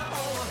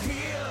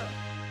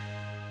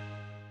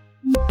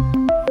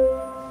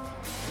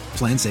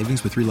 Plan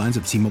savings with 3 lines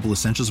of T-Mobile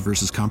Essentials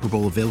versus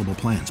comparable available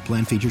plans.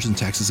 Plan features and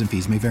taxes and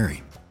fees may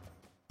vary.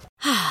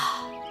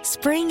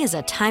 Spring is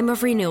a time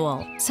of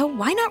renewal, so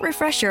why not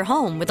refresh your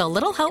home with a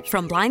little help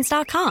from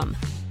Blinds.com?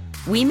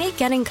 We make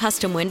getting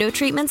custom window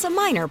treatments a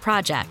minor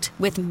project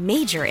with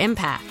major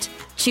impact.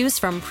 Choose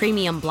from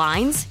premium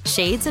blinds,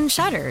 shades, and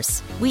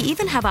shutters. We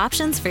even have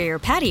options for your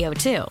patio,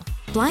 too.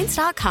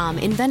 Blinds.com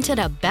invented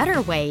a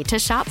better way to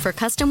shop for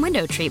custom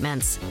window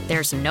treatments.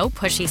 There's no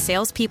pushy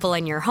salespeople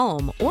in your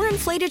home or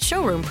inflated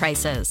showroom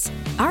prices.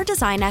 Our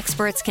design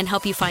experts can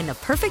help you find the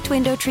perfect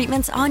window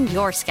treatments on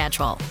your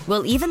schedule.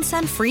 We'll even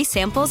send free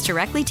samples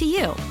directly to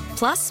you.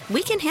 Plus,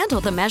 we can handle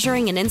the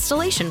measuring and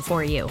installation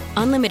for you.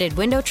 Unlimited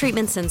window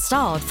treatments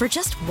installed for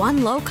just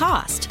one low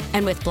cost.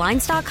 And with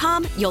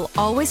Blinds.com, you'll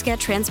always get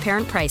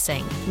transparent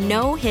pricing.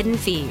 No hidden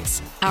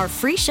fees. Our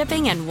free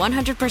shipping and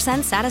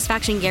 100%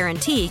 satisfaction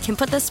guarantee can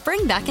put the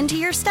spring back into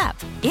your step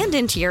and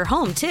into your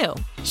home, too.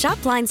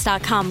 Shop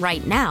Blinds.com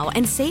right now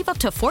and save up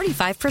to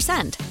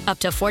 45%. Up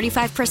to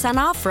 45%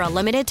 off for a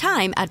limited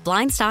time at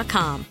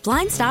Blinds.com.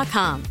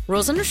 Blinds.com.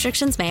 Rules and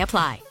restrictions may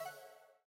apply.